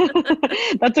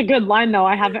 That's a good line, though.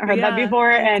 I haven't heard that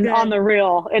before. And good. On the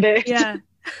real, it is. Yeah.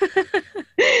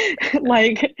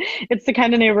 Like, it's the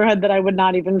kind of neighborhood that I would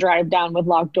not even drive down with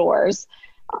locked doors.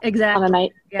 Exactly. On a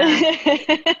night. Yeah.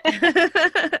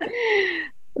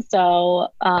 So,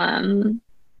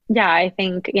 yeah, I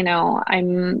think, you know,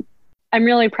 I'm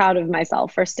really proud of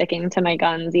myself for sticking to my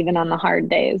guns, even on the hard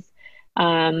days.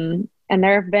 And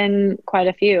there have been quite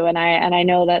a few, and I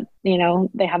know that, you know,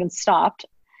 they haven't stopped.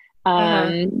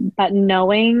 But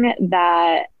knowing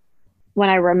that when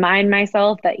I remind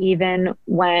myself that even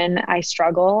when I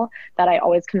struggle, that I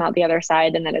always come out the other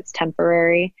side and that it's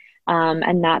temporary,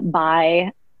 and that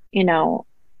by, you know,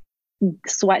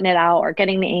 sweating it out or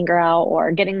getting the anger out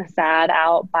or getting the sad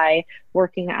out by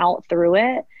working out through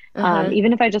it.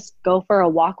 Even if I just go for a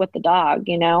walk with the dog,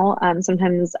 you know,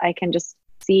 sometimes I can just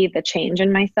see the change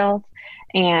in myself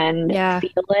and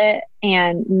feel it.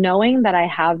 And knowing that I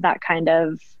have that kind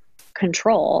of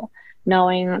control,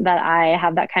 knowing that I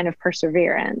have that kind of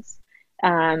perseverance,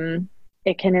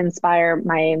 it can inspire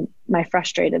my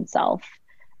frustrated self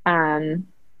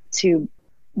to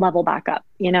level back up,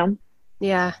 you know?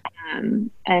 Yeah.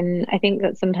 And I think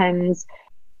that sometimes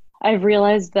I've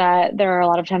realized that there are a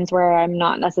lot of times where I'm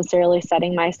not necessarily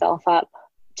setting myself up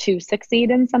to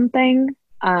succeed in something.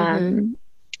 And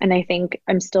I think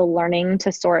I'm still learning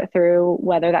to sort through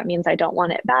whether that means I don't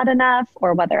want it bad enough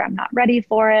or whether I'm not ready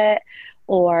for it,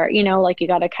 or, you know, like you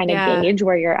got to kind of gauge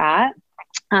where you're at.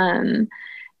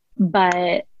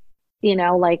 But, you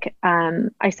know, like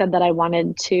I said that I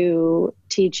wanted to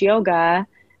teach yoga,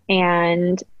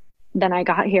 and then I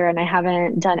got here and I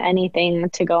haven't done anything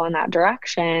to go in that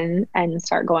direction and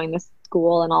start going to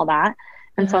school and all that.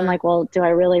 And so I'm like, well, do I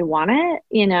really want it?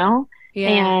 You know? Yeah.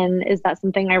 And is that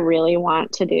something I really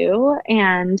want to do?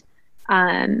 And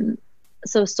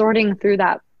so sorting through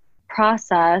that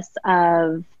process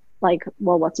of like,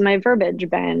 well, what's my verbiage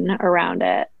been around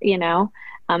it? You know,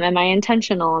 am I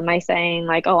intentional? Am I saying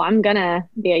like, oh, I'm going to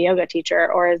be a yoga teacher?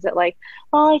 Or is it like,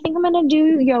 well, I think I'm going to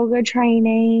do yoga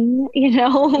training, you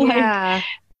know? Yeah. Like,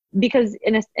 because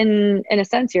in a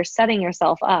sense, you're setting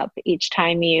yourself up each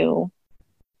time you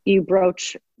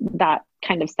broach that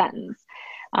kind of sentence.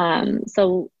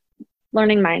 So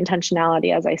learning my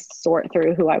intentionality as I sort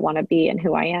through who I want to be and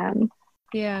who I am.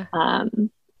 Yeah.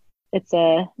 It's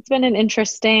been an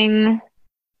interesting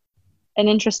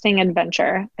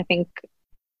adventure. I think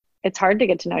it's hard to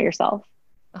get to know yourself.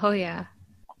 Oh yeah.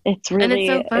 It's really,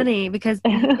 and it's so funny because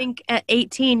you think at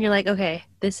 18, you're like, okay,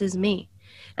 this is me.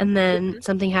 And then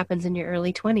something happens in your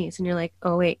early 20s and you're like,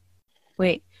 oh, wait,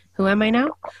 who am I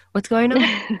now? What's going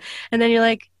on? And then you're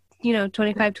like, you know,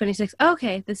 25, 26. Oh,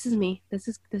 okay, this is me. This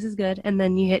is good. And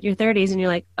then you hit your 30s and you're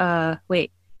like,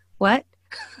 wait, what?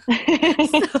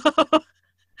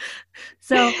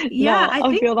 so yeah, no,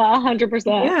 I feel that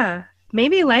 100%. Yeah.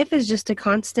 Maybe life is just a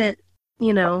constant,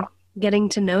 you know, getting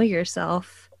to know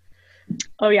yourself.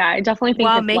 Oh yeah, I definitely think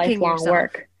while it's making lifelong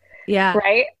work. Yeah.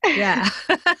 Right? Yeah.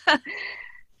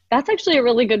 That's actually a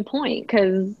really good point,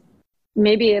 because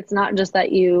maybe it's not just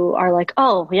that you are like,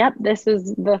 oh, yep, this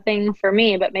is the thing for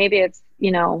me, but maybe it's,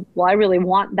 you know, well, I really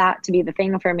want that to be the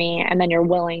thing for me. And then you're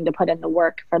willing to put in the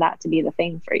work for that to be the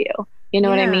thing for you. You know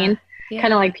what I mean? Yeah.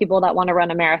 Kind of like people that want to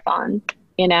run a marathon,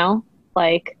 you know,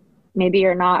 like maybe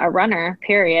you're not a runner,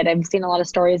 period. I've seen a lot of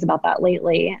stories about that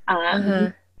lately.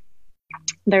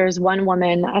 There's one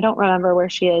woman, I don't remember where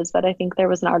she is, but I think there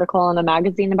was an article in a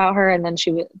magazine about her. And then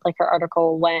her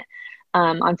article went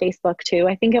on Facebook too,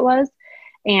 I think it was.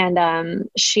 And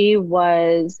she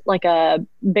was like a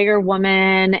bigger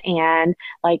woman and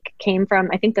like came from,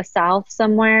 I think, the South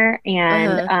somewhere.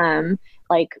 And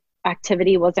like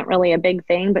activity wasn't really a big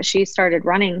thing, but she started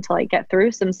running to like get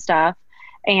through some stuff.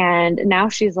 And now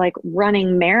she's like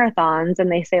running marathons,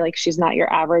 and they say like she's not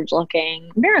your average looking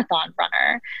marathon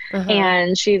runner.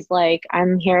 And she's like,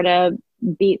 I'm here to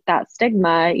beat that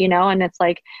stigma, you know, and it's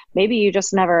like, maybe you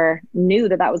just never knew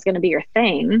that that was going to be your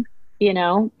thing, you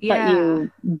know, but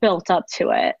you built up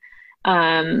to it.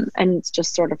 And it's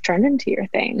just sort of turned into your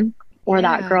thing. Or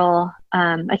that girl,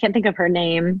 I can't think of her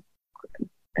name.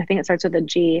 I think it starts with a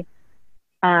G.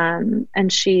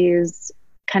 And she's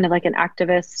kind of like an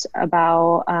activist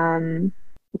about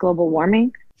global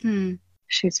warming.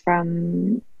 She's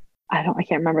from, I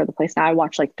can't remember the place now. I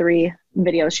watched like 3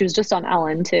 videos. She was just on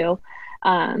Ellen too,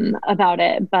 about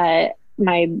it. But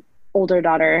my older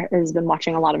daughter has been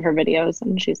watching a lot of her videos,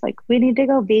 and she's like, we need to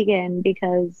go vegan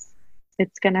because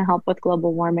it's going to help with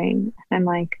global warming. And I'm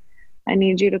like, I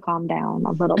need you to calm down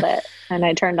a little bit. And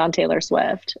I turned on Taylor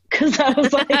Swift because I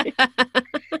was like,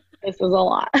 this is a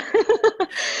lot.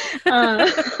 I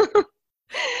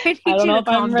need you to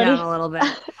calm down a little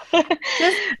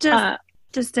bit.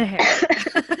 Just a hair.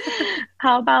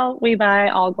 How about we buy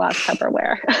all glass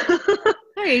Tupperware?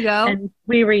 There you go. And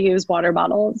we reuse water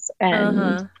bottles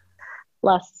and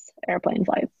less airplane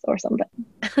flights or something.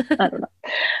 I don't know.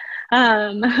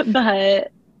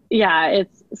 But yeah,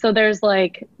 so there's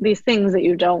like these things that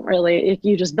you don't really,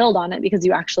 you just build on it because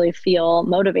you actually feel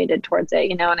motivated towards it,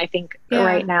 you know? And I think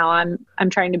right now I'm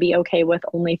trying to be okay with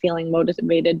only feeling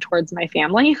motivated towards my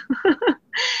family,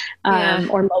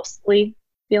 or mostly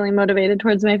feeling motivated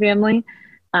towards my family,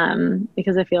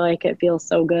 because I feel like it feels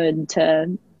so good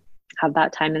to have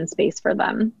that time and space for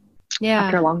them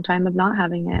after a long time of not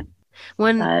having it.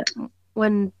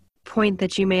 One point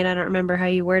that you made, I don't remember how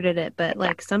you worded it, but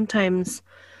like sometimes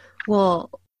we'll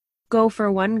go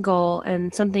for one goal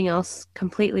and something else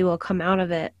completely will come out of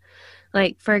it.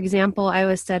 Like, for example, I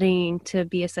was studying to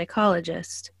be a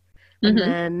psychologist, and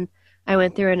then I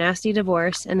went through a nasty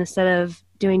divorce, and instead of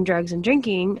doing drugs and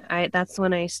drinking, that's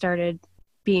when I started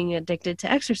being addicted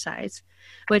to exercise,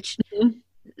 which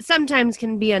sometimes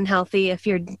can be unhealthy if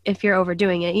you're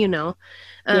overdoing it, you know.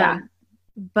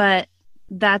 But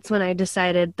that's when I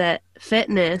decided that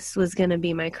fitness was going to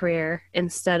be my career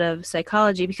instead of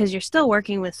psychology, because you're still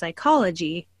working with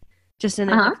psychology, just in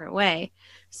a different way.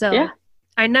 So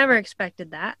I never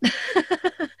expected that.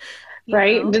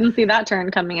 Right? know? Didn't see that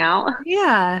turn coming out.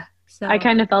 Yeah. So I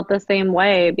kind of felt the same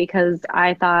way because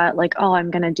I thought like, oh, I'm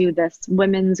going to do this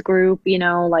women's group, you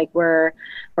know, like we're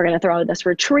going to throw this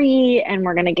retreat and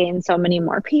we're going to gain so many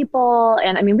more people.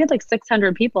 And I mean, we had like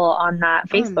 600 people on that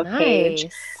Facebook page.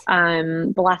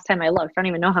 The last time I looked, I don't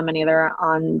even know how many there are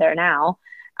on there now.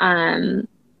 And,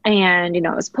 you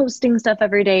know, I was posting stuff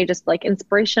every day, just like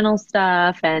inspirational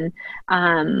stuff. And,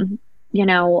 you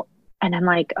know, and I'm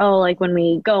like, oh, like when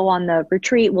we go on the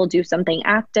retreat, we'll do something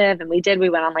active. And we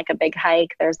went on like a big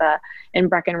hike. In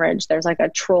Breckenridge, there's like a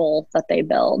troll that they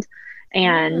build.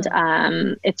 And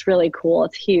it's really cool.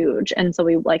 It's huge. And so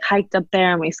we like hiked up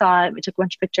there and we saw it. We took a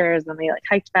bunch of pictures and we like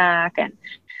hiked back. And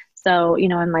so, you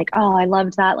know, I'm like, oh, I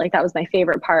loved that. Like that was my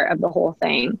favorite part of the whole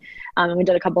thing. And we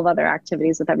did a couple of other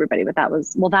activities with everybody, but that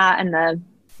was, that and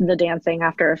the dancing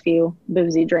after a few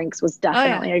boozy drinks was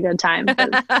definitely a good time because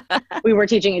we were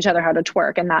teaching each other how to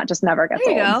twerk, and that just never gets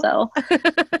old. So,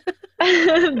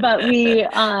 but we,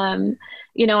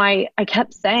 you know, I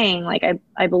kept saying like,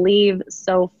 I believe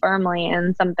so firmly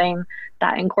in something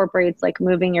that incorporates like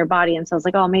moving your body. And so I was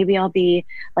like, oh, maybe I'll be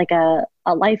like a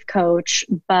life coach,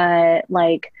 but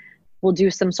like we'll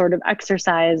do some sort of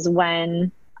exercise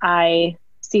when I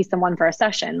see someone for a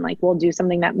session. Like we'll do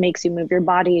something that makes you move your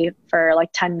body for like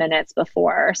 10 minutes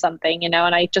before or something, you know?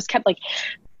 And I just kept like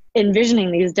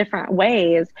envisioning these different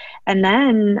ways. And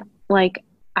then like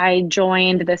I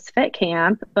joined this fit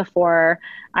camp before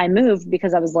I moved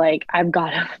because I was like, I've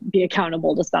got to be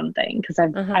accountable to something because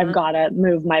I've got to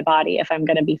move my body if I'm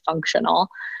going to be functional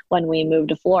when we move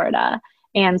to Florida.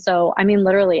 And so, I mean,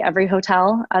 literally every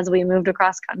hotel as we moved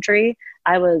across country,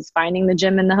 I was finding the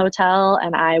gym in the hotel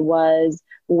and I was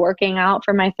working out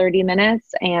for my 30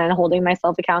 minutes and holding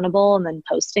myself accountable and then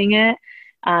posting it.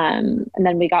 And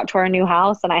then we got to our new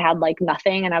house and I had like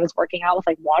nothing and I was working out with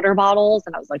like water bottles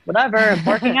and I was like, whatever, I'm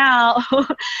working out.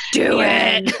 Do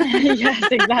it. Yes,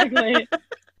 exactly.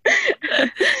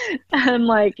 I'm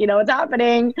like, you know, what's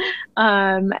happening?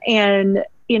 And,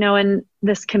 you know, in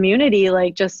this community,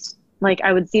 like just like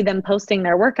I would see them posting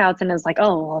their workouts and it's like,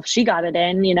 oh, well, she got it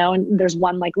in, you know, and there's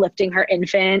one like lifting her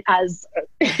infant as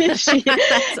she,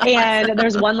 awesome. And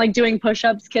there's one like doing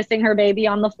push-ups, kissing her baby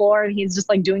on the floor. And he's just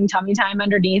like doing tummy time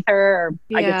underneath her,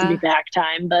 or I guess it'd be back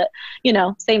time, but you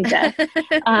know, same day.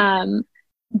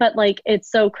 But like,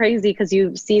 it's so crazy because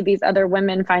you see these other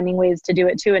women finding ways to do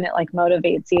it too. And it like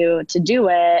motivates you to do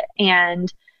it.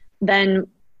 And then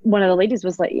one of the ladies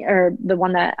was like, or the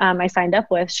one that I signed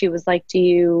up with, she was like, do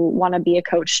you want to be a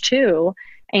coach too?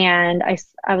 And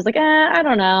I was like, I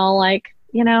don't know, like,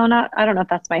 I don't know if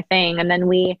that's my thing. And then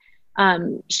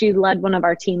she led one of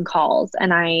our team calls,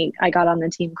 and I got on the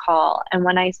team call. And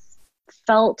when I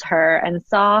felt her and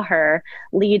saw her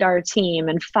lead our team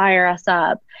and fire us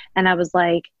up, and I was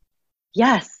like,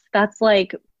 yes, that's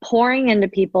like pouring into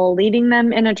people, leading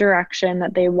them in a direction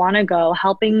that they want to go,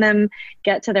 helping them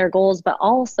get to their goals, but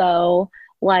also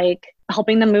like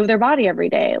helping them move their body every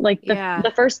day. Like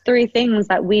the first three things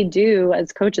that we do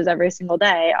as coaches every single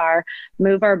day are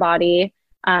move our body,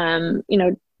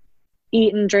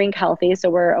 eat and drink healthy, so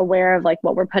we're aware of like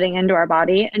what we're putting into our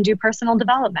body, and do personal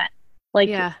development. Like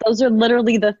those are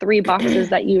literally the three boxes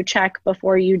that you check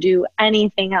before you do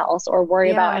anything else or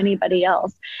worry about anybody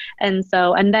else. And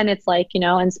then it's like,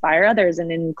 inspire others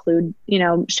and include,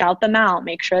 shout them out,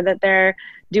 make sure that they're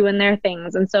doing their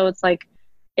things. And so it's like,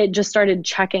 it just started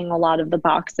checking a lot of the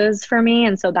boxes for me.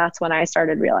 And so that's when I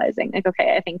started realizing like,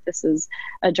 okay, I think this is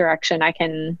a direction I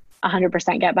can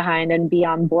 100% get behind and be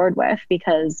on board with,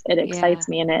 because it excites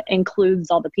me and it includes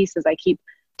all the pieces I keep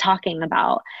talking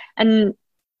about. And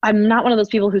I'm not one of those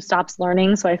people who stops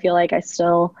learning. So I feel like I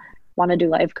still want to do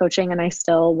life coaching and I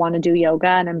still want to do yoga,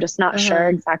 and I'm just not sure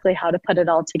exactly how to put it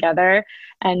all together.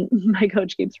 And my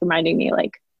coach keeps reminding me,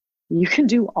 like, you can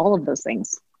do all of those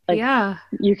things. Like,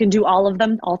 you can do all of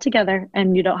them all together,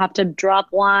 and you don't have to drop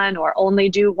one or only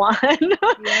do one.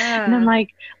 And I'm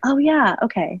like, oh yeah,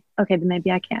 okay, then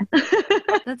maybe I can.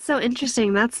 That's so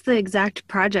interesting. That's the exact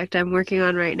project I'm working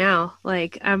on right now.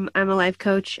 Like, I'm a life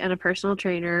coach and a personal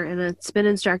trainer and a spin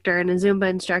instructor and a Zumba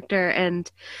instructor, and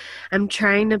I'm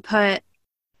trying to put,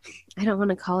 I don't want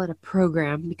to call it a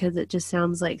program because it just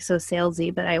sounds like so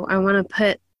salesy, but I want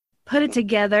to put it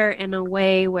together in a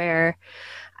way where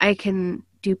I can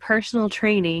do personal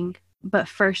training, but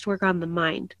first work on the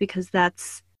mind, because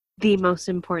that's the most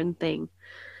important thing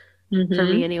for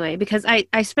me anyway, because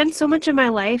I spend so much of my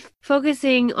life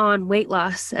focusing on weight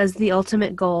loss as the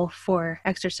ultimate goal for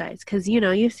exercise. Because,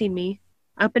 you've seen me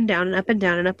up and down and up and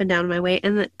down and up and down my weight,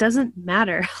 and it doesn't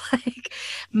matter. Like,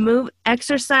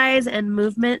 exercise and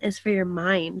movement is for your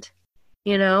mind,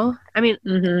 I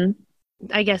mean,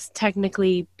 I guess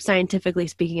technically, scientifically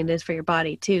speaking, it is for your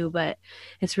body too, but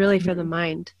it's really for the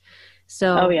mind.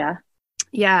 So,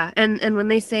 and when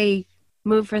they say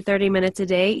move for 30 minutes a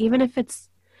day, even if it's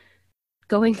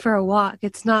going for a walk,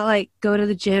 it's not like go to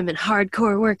the gym and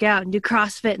hardcore work out and do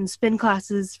CrossFit and spin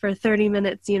classes for 30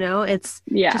 minutes, it's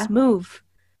just move.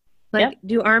 Like,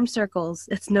 do arm circles.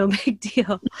 It's no big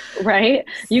deal. Right?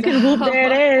 You can whoop,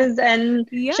 there it is, and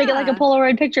shake it like a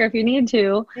Polaroid picture if you need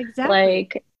to. Exactly.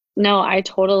 Like, no, I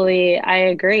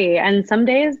agree. And some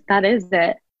days that is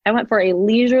it. I went for a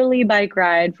leisurely bike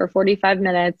ride for 45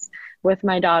 minutes with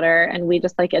my daughter, and we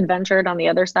just like adventured on the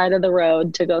other side of the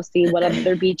road to go see what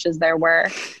other beaches there were.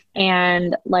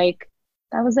 And like,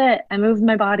 that was it. I moved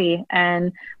my body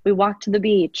and we walked to the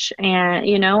beach, and,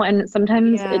 and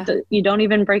sometimes you don't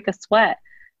even break a sweat,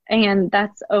 and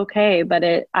that's okay. But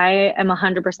I am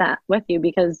 100% with you,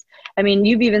 because I mean,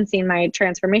 you've even seen my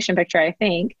transformation picture, I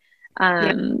think.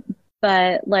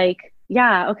 But like,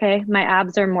 okay, my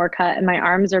abs are more cut and my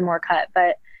arms are more cut,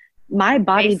 but my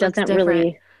body doesn't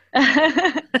really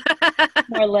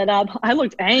more lit up. I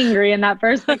looked angry in that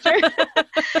first picture.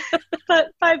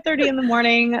 But 5:30 in the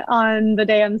morning on the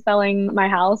day I'm selling my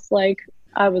house, like,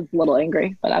 I was a little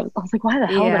angry, but I was like, why the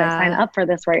hell did I sign up for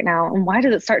this right now? And why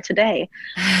did it start today?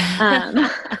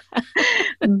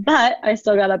 But I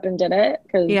still got up and did it,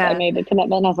 because I made the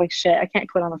commitment. And I was like, shit, I can't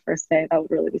quit on the first day. That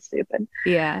would really be stupid.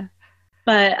 Yeah.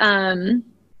 But I'm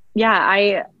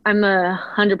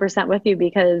 100% with you,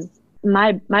 because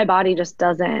my body just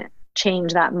doesn't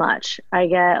change that much. I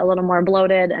get a little more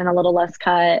bloated and a little less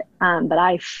cut, but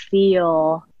I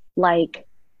feel like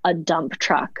a dump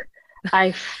truck.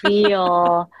 I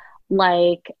feel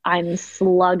like I'm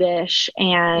sluggish,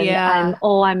 and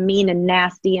I'm mean and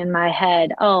nasty in my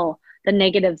head. Oh, the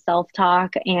negative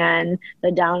self-talk and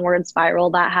the downward spiral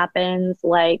that happens.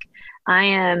 Like,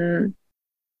 it's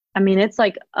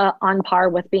like on par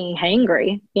with being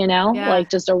hangry,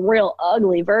 like just a real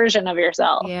ugly version of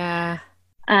yourself. Yeah.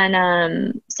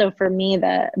 And so for me,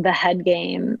 the head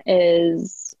game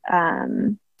is,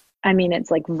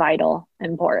 it's like vital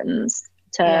importance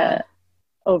to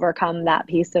overcome that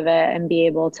piece of it and be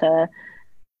able to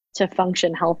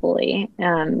function healthily,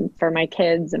 for my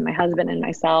kids and my husband and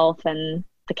myself, and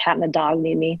the cat and the dog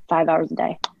need me 5 hours a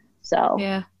day. So,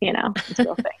 it's a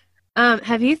real thing.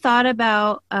 Have you thought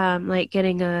about like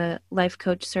getting a life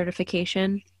coach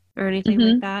certification or anything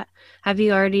like that? Have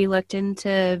you already looked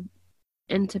into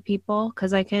into people,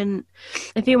 because I can,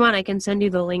 if you want, I can send you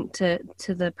the link to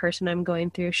the person I'm going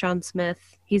through, Sean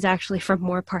Smith. He's actually from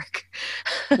Moore Park.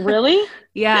 Really?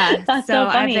 Yeah. That's so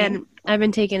funny. I've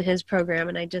been taking his program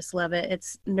and I just love it.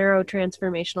 It's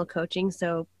neurotransformational coaching,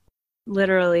 so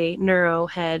literally neuro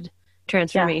head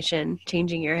transformation,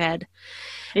 changing your head.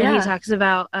 And he talks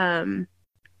about I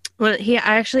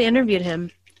actually interviewed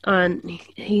him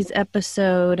he's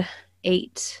episode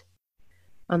 8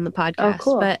 on the podcast. Oh,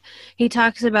 cool. But he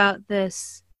talks about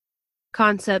this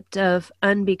concept of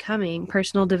unbecoming.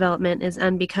 Personal development is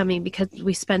unbecoming because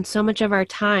we spend so much of our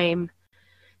time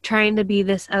trying to be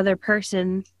this other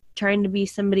person, trying to be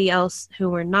somebody else who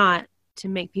we're not, to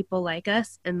make people like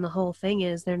us. And the whole thing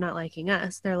is they're not liking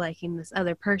us, they're liking this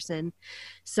other person.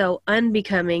 So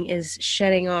unbecoming is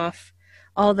shedding off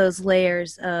all those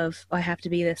layers of, oh, I have to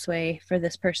be this way for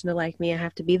this person to like me, I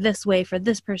have to be this way for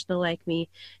this person to like me.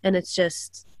 And it's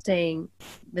just saying,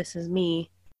 this is me,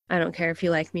 I don't care if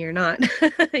you like me or not.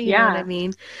 You know what I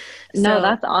mean? No, So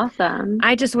that's awesome.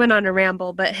 I just went on a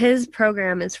ramble, but his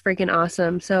program is freaking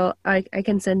awesome. So I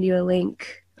can send you a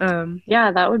link.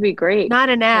 Yeah, that would be great. Not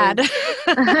an ad.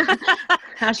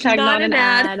 Hashtag not an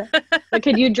ad. But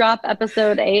could you drop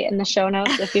episode 8 in the show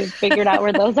notes if you've figured out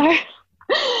where those are?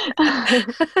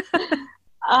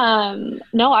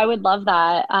 No, I would love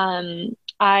that.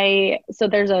 So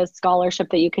there's a scholarship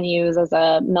that you can use as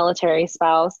a military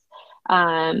spouse.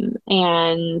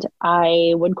 And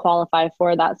I would qualify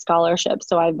for that scholarship.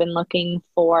 So I've been looking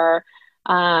for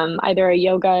either a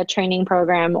yoga training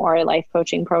program or a life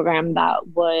coaching program that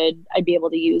I'd be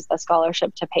able to use the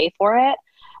scholarship to pay for it.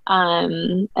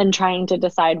 And trying to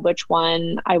decide which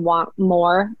one I want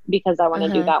more, because I want to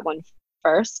do that one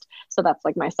first. So that's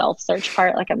like my self search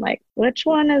part. Like, I'm like, which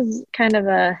one is kind of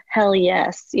a hell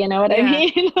yes? You know what I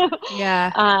mean?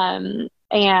 Yeah.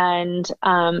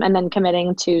 And then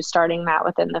committing to starting that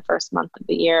within the first month of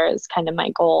the year is kind of my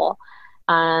goal.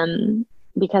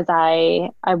 Because I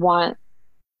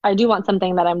do want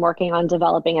something that I'm working on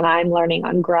developing, and I'm learning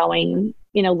and growing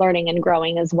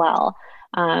as well.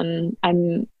 I'm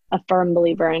a firm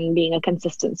believer in being a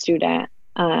consistent student,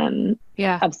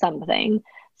 of something.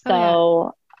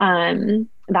 So,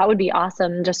 that would be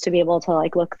awesome, just to be able to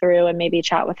like look through and maybe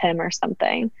chat with him or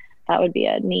something. That would be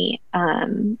a neat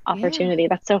opportunity.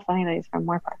 That's so funny that he's from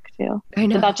Moore Park too. I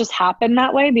know. Did that just happen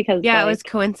that way? Because it was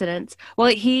coincidence. Well,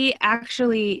 he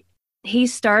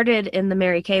started in the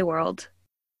Mary Kay world.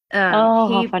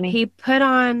 How funny. He put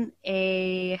on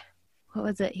what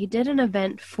was it? He did an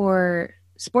event for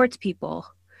sports people.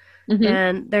 Mm-hmm.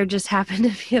 And there just happened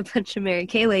to be a bunch of Mary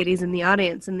Kay ladies in the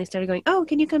audience, and they started going, oh,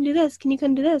 can you come do this? Can you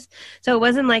come do this? So it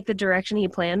wasn't like the direction he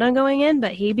planned on going in,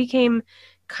 but he became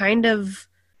kind of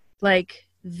like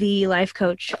the life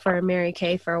coach for Mary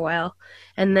Kay for a while.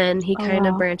 And then he kind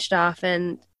of branched off,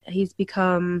 and he's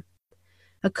become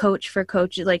a coach for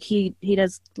coaches. Like he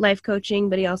does life coaching,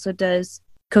 but he also does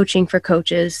coaching for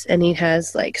coaches, and he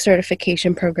has like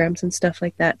certification programs and stuff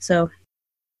like that. So,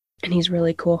 and he's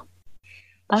really cool.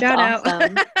 That's Shout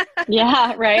awesome. out.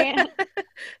 Yeah, right?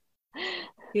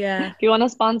 Yeah. If you want to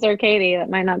sponsor Katie, that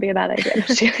might not be a bad idea.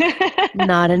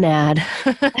 Not an ad.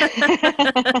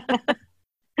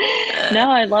 No,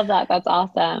 I love that. That's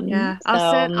awesome. Yeah.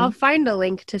 I'll find a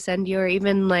link to send you, or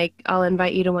even like I'll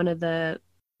invite you to one of the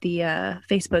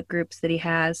Facebook groups that he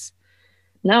has.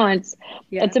 No, it's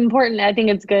important. I think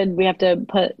it's good. We have to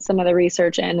put some of the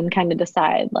research in and kind of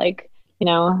decide, like,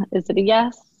 is it a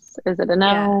yes? Is it a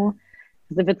no?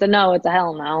 Because if it's a no, it's a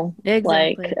hell no.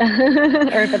 Exactly.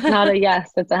 Or if it's not a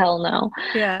yes, it's a hell no.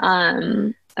 Yeah.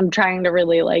 I'm trying to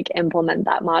really like implement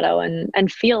that motto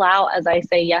and feel out as I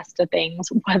say yes to things,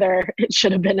 whether it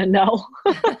should have been a no.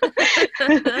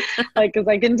 Like, because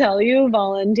I can tell you,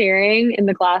 volunteering in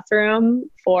the classroom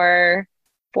for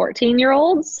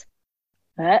 14-year-olds,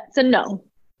 that's a no.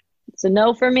 It's a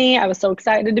no for me. I was so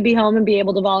excited to be home and be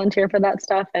able to volunteer for that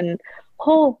stuff. And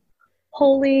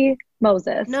holy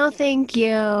Moses. No, thank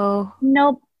you.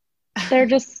 Nope. They're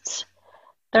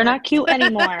not cute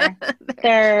anymore.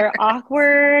 They're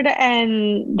awkward,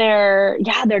 and they're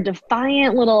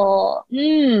defiant little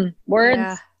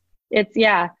words.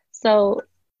 Yeah. So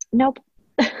nope.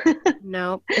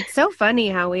 Nope. It's so funny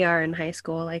how we are in high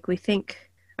school. Like, we think,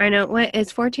 I know, what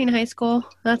is 14 high school?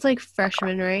 That's like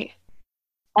freshman, right?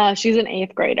 She's an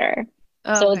 8th grader.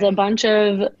 Oh, so it's a bunch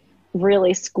of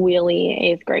really squealy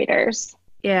 8th graders.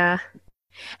 Yeah.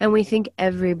 And we think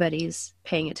everybody's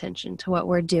paying attention to what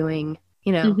we're doing.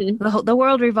 The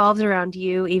world revolves around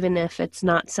you, even if it's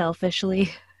not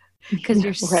selfishly, because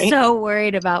you're so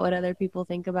worried about what other people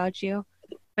think about you.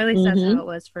 Or at least that's how it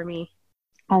was for me.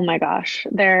 Oh my gosh.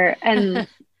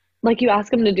 like you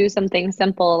ask them to do something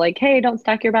simple, like, hey, don't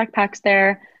stack your backpacks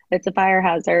there. It's a fire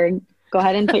hazard. Go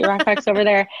ahead and put your backpacks over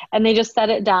there. And they just set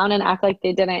it down and act like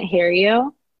they didn't hear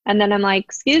you. And then I'm like,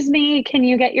 excuse me, can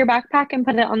you get your backpack and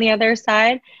put it on the other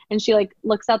side? And she like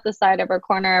looks out the side of her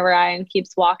corner of her eye and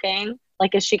keeps walking.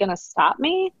 Like, is she going to stop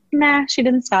me? Nah, she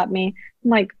didn't stop me. I'm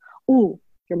like, ooh,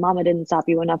 your mama didn't stop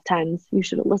you enough times. You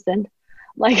should have listened.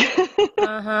 Like,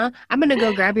 I'm going to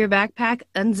go grab your backpack,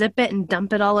 unzip it, and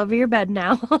dump it all over your bed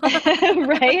now.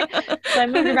 right? So I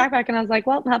moved your backpack and I was like,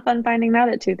 well, have fun finding that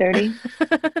at 2:30.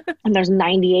 And there's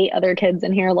 98 other kids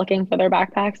in here looking for their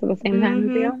backpacks at the same time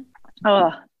as you.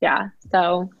 Oh, yeah.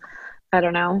 So I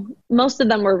don't know. Most of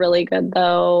them were really good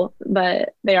though,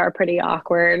 but they are pretty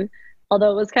awkward.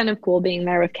 Although it was kind of cool being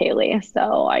there with Kaylee.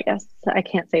 So I guess I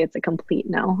can't say it's a complete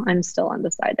no. I'm still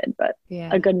undecided, but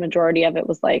a good majority of it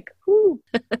was like, whoo.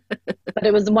 But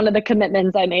it was one of the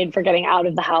commitments I made for getting out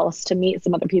of the house to meet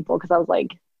some other people. Cause I was like,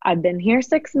 I've been here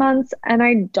 6 months and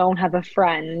I don't have a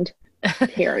friend,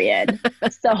 period.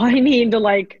 So I need to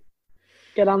like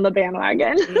get on the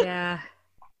bandwagon. Yeah,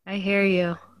 I hear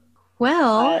you.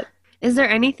 Well, is there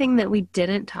anything that we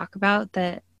didn't talk about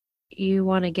that you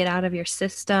want to get out of your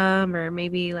system, or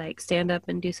maybe like stand up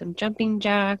and do some jumping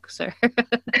jacks or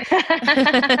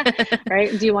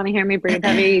right? Do you want to hear me breathe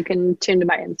heavy? You can tune to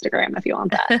my Instagram if you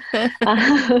want that.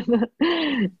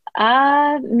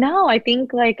 No, I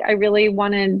think like I really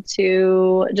wanted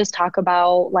to just talk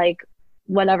about like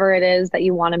whatever it is that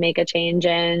you want to make a change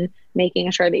in,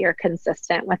 making sure that you're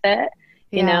consistent with it,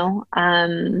 you know,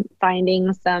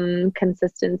 finding some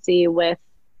consistency with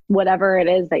whatever it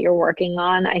is that you're working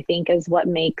on, I think is what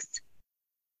makes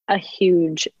a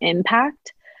huge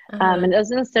impact. It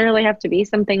doesn't necessarily have to be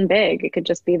something big. It could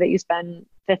just be that you spend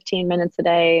 15 minutes a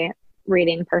day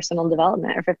reading personal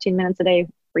development or 15 minutes a day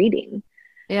reading.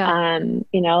 Yeah.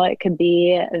 You know, it could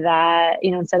be that,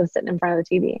 you know, instead of sitting in front of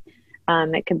the TV,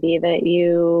 it could be that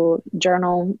you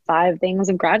journal 5 things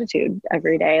of gratitude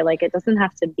every day. Like, it doesn't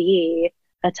have to be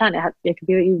a ton. It could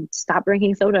be that you stop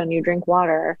drinking soda and you drink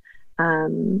water.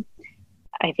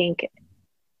 I think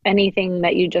anything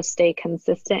that you just stay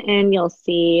consistent in, you'll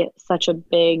see such a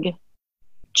big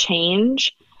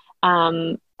change.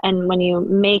 And when you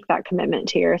make that commitment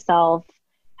to yourself,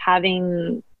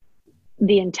 having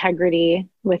the integrity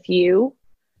with you,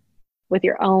 with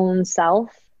your own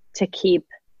self, to keep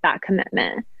that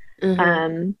commitment.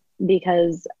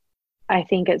 Because I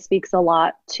think it speaks a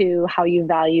lot to how you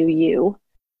value you.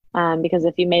 Because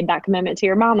if you made that commitment to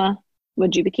your mama,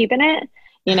 would you be keeping it?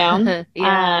 You know?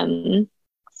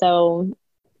 So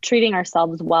treating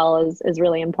ourselves well is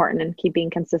really important, and keeping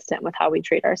consistent with how we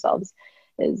treat ourselves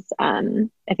is, I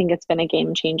think it's been a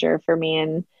game changer for me.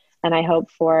 And I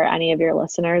hope for any of your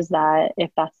listeners that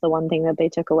if that's the one thing that they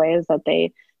took away, is that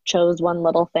they chose one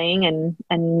little thing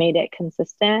and made it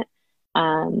consistent,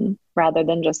 rather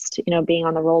than just, you know, being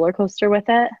on the roller coaster with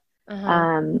it.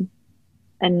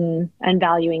 And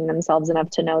valuing themselves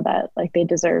enough to know that like they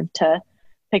deserve to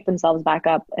pick themselves back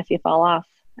up if you fall off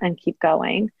and keep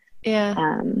going.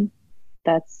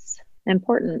 That's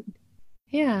important.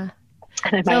 Yeah.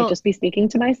 And I might just be speaking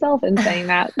to myself and saying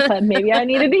that, but maybe I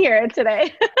needed to hear it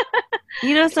today.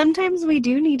 You know, sometimes we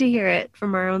do need to hear it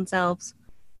from our own selves,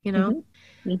 you know?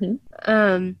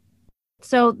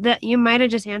 So that you might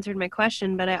have just answered my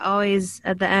question, but at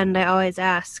the end, I always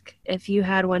ask, if you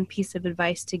had one piece of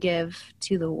advice to give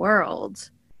to the world,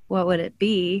 what would it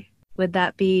be? Would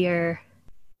that be your...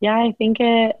 Yeah, I think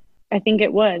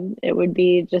it would. It would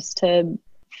be just to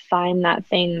find that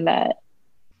thing that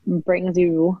brings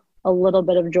you a little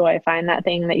bit of joy. Find that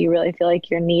thing that you really feel like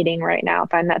you're needing right now.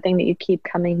 Find that thing that you keep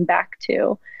coming back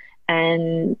to,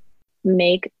 and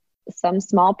make some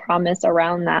small promise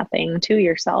around that thing to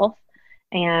yourself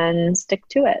and stick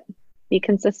to it. Be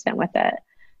consistent with it.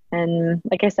 And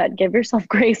like I said, give yourself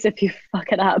grace if you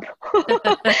fuck it up.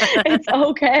 It's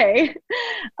okay.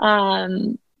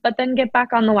 But then get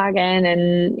back on the wagon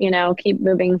and, you know, keep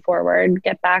moving forward,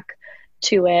 get back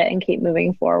to it and keep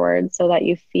moving forward, so that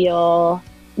you feel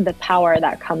the power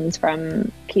that comes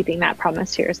from keeping that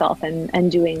promise to yourself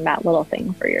and doing that little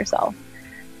thing for yourself.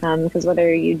 Because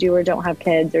whether you do or don't have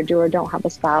kids, or do or don't have a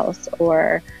spouse,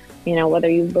 or, you know, whether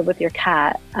you live with your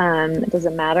cat, it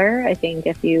doesn't matter. I think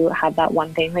if you have that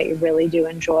one thing that you really do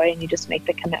enjoy and you just make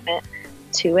the commitment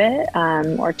to it,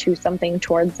 or to something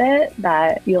towards it,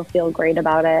 that you'll feel great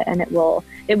about it, and it will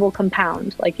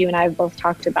compound, like you and I have both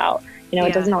talked about. You know,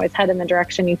 it doesn't always head in the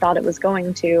direction you thought it was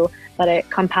going to, but it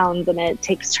compounds and it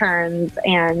takes turns,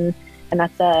 and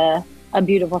that's a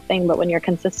beautiful thing. But when you're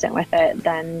consistent with it,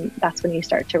 then that's when you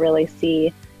start to really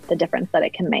see the difference that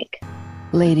it can make.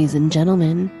 Ladies and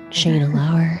gentlemen, Shayna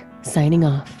Lauer signing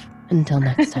off. Until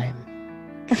next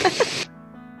time.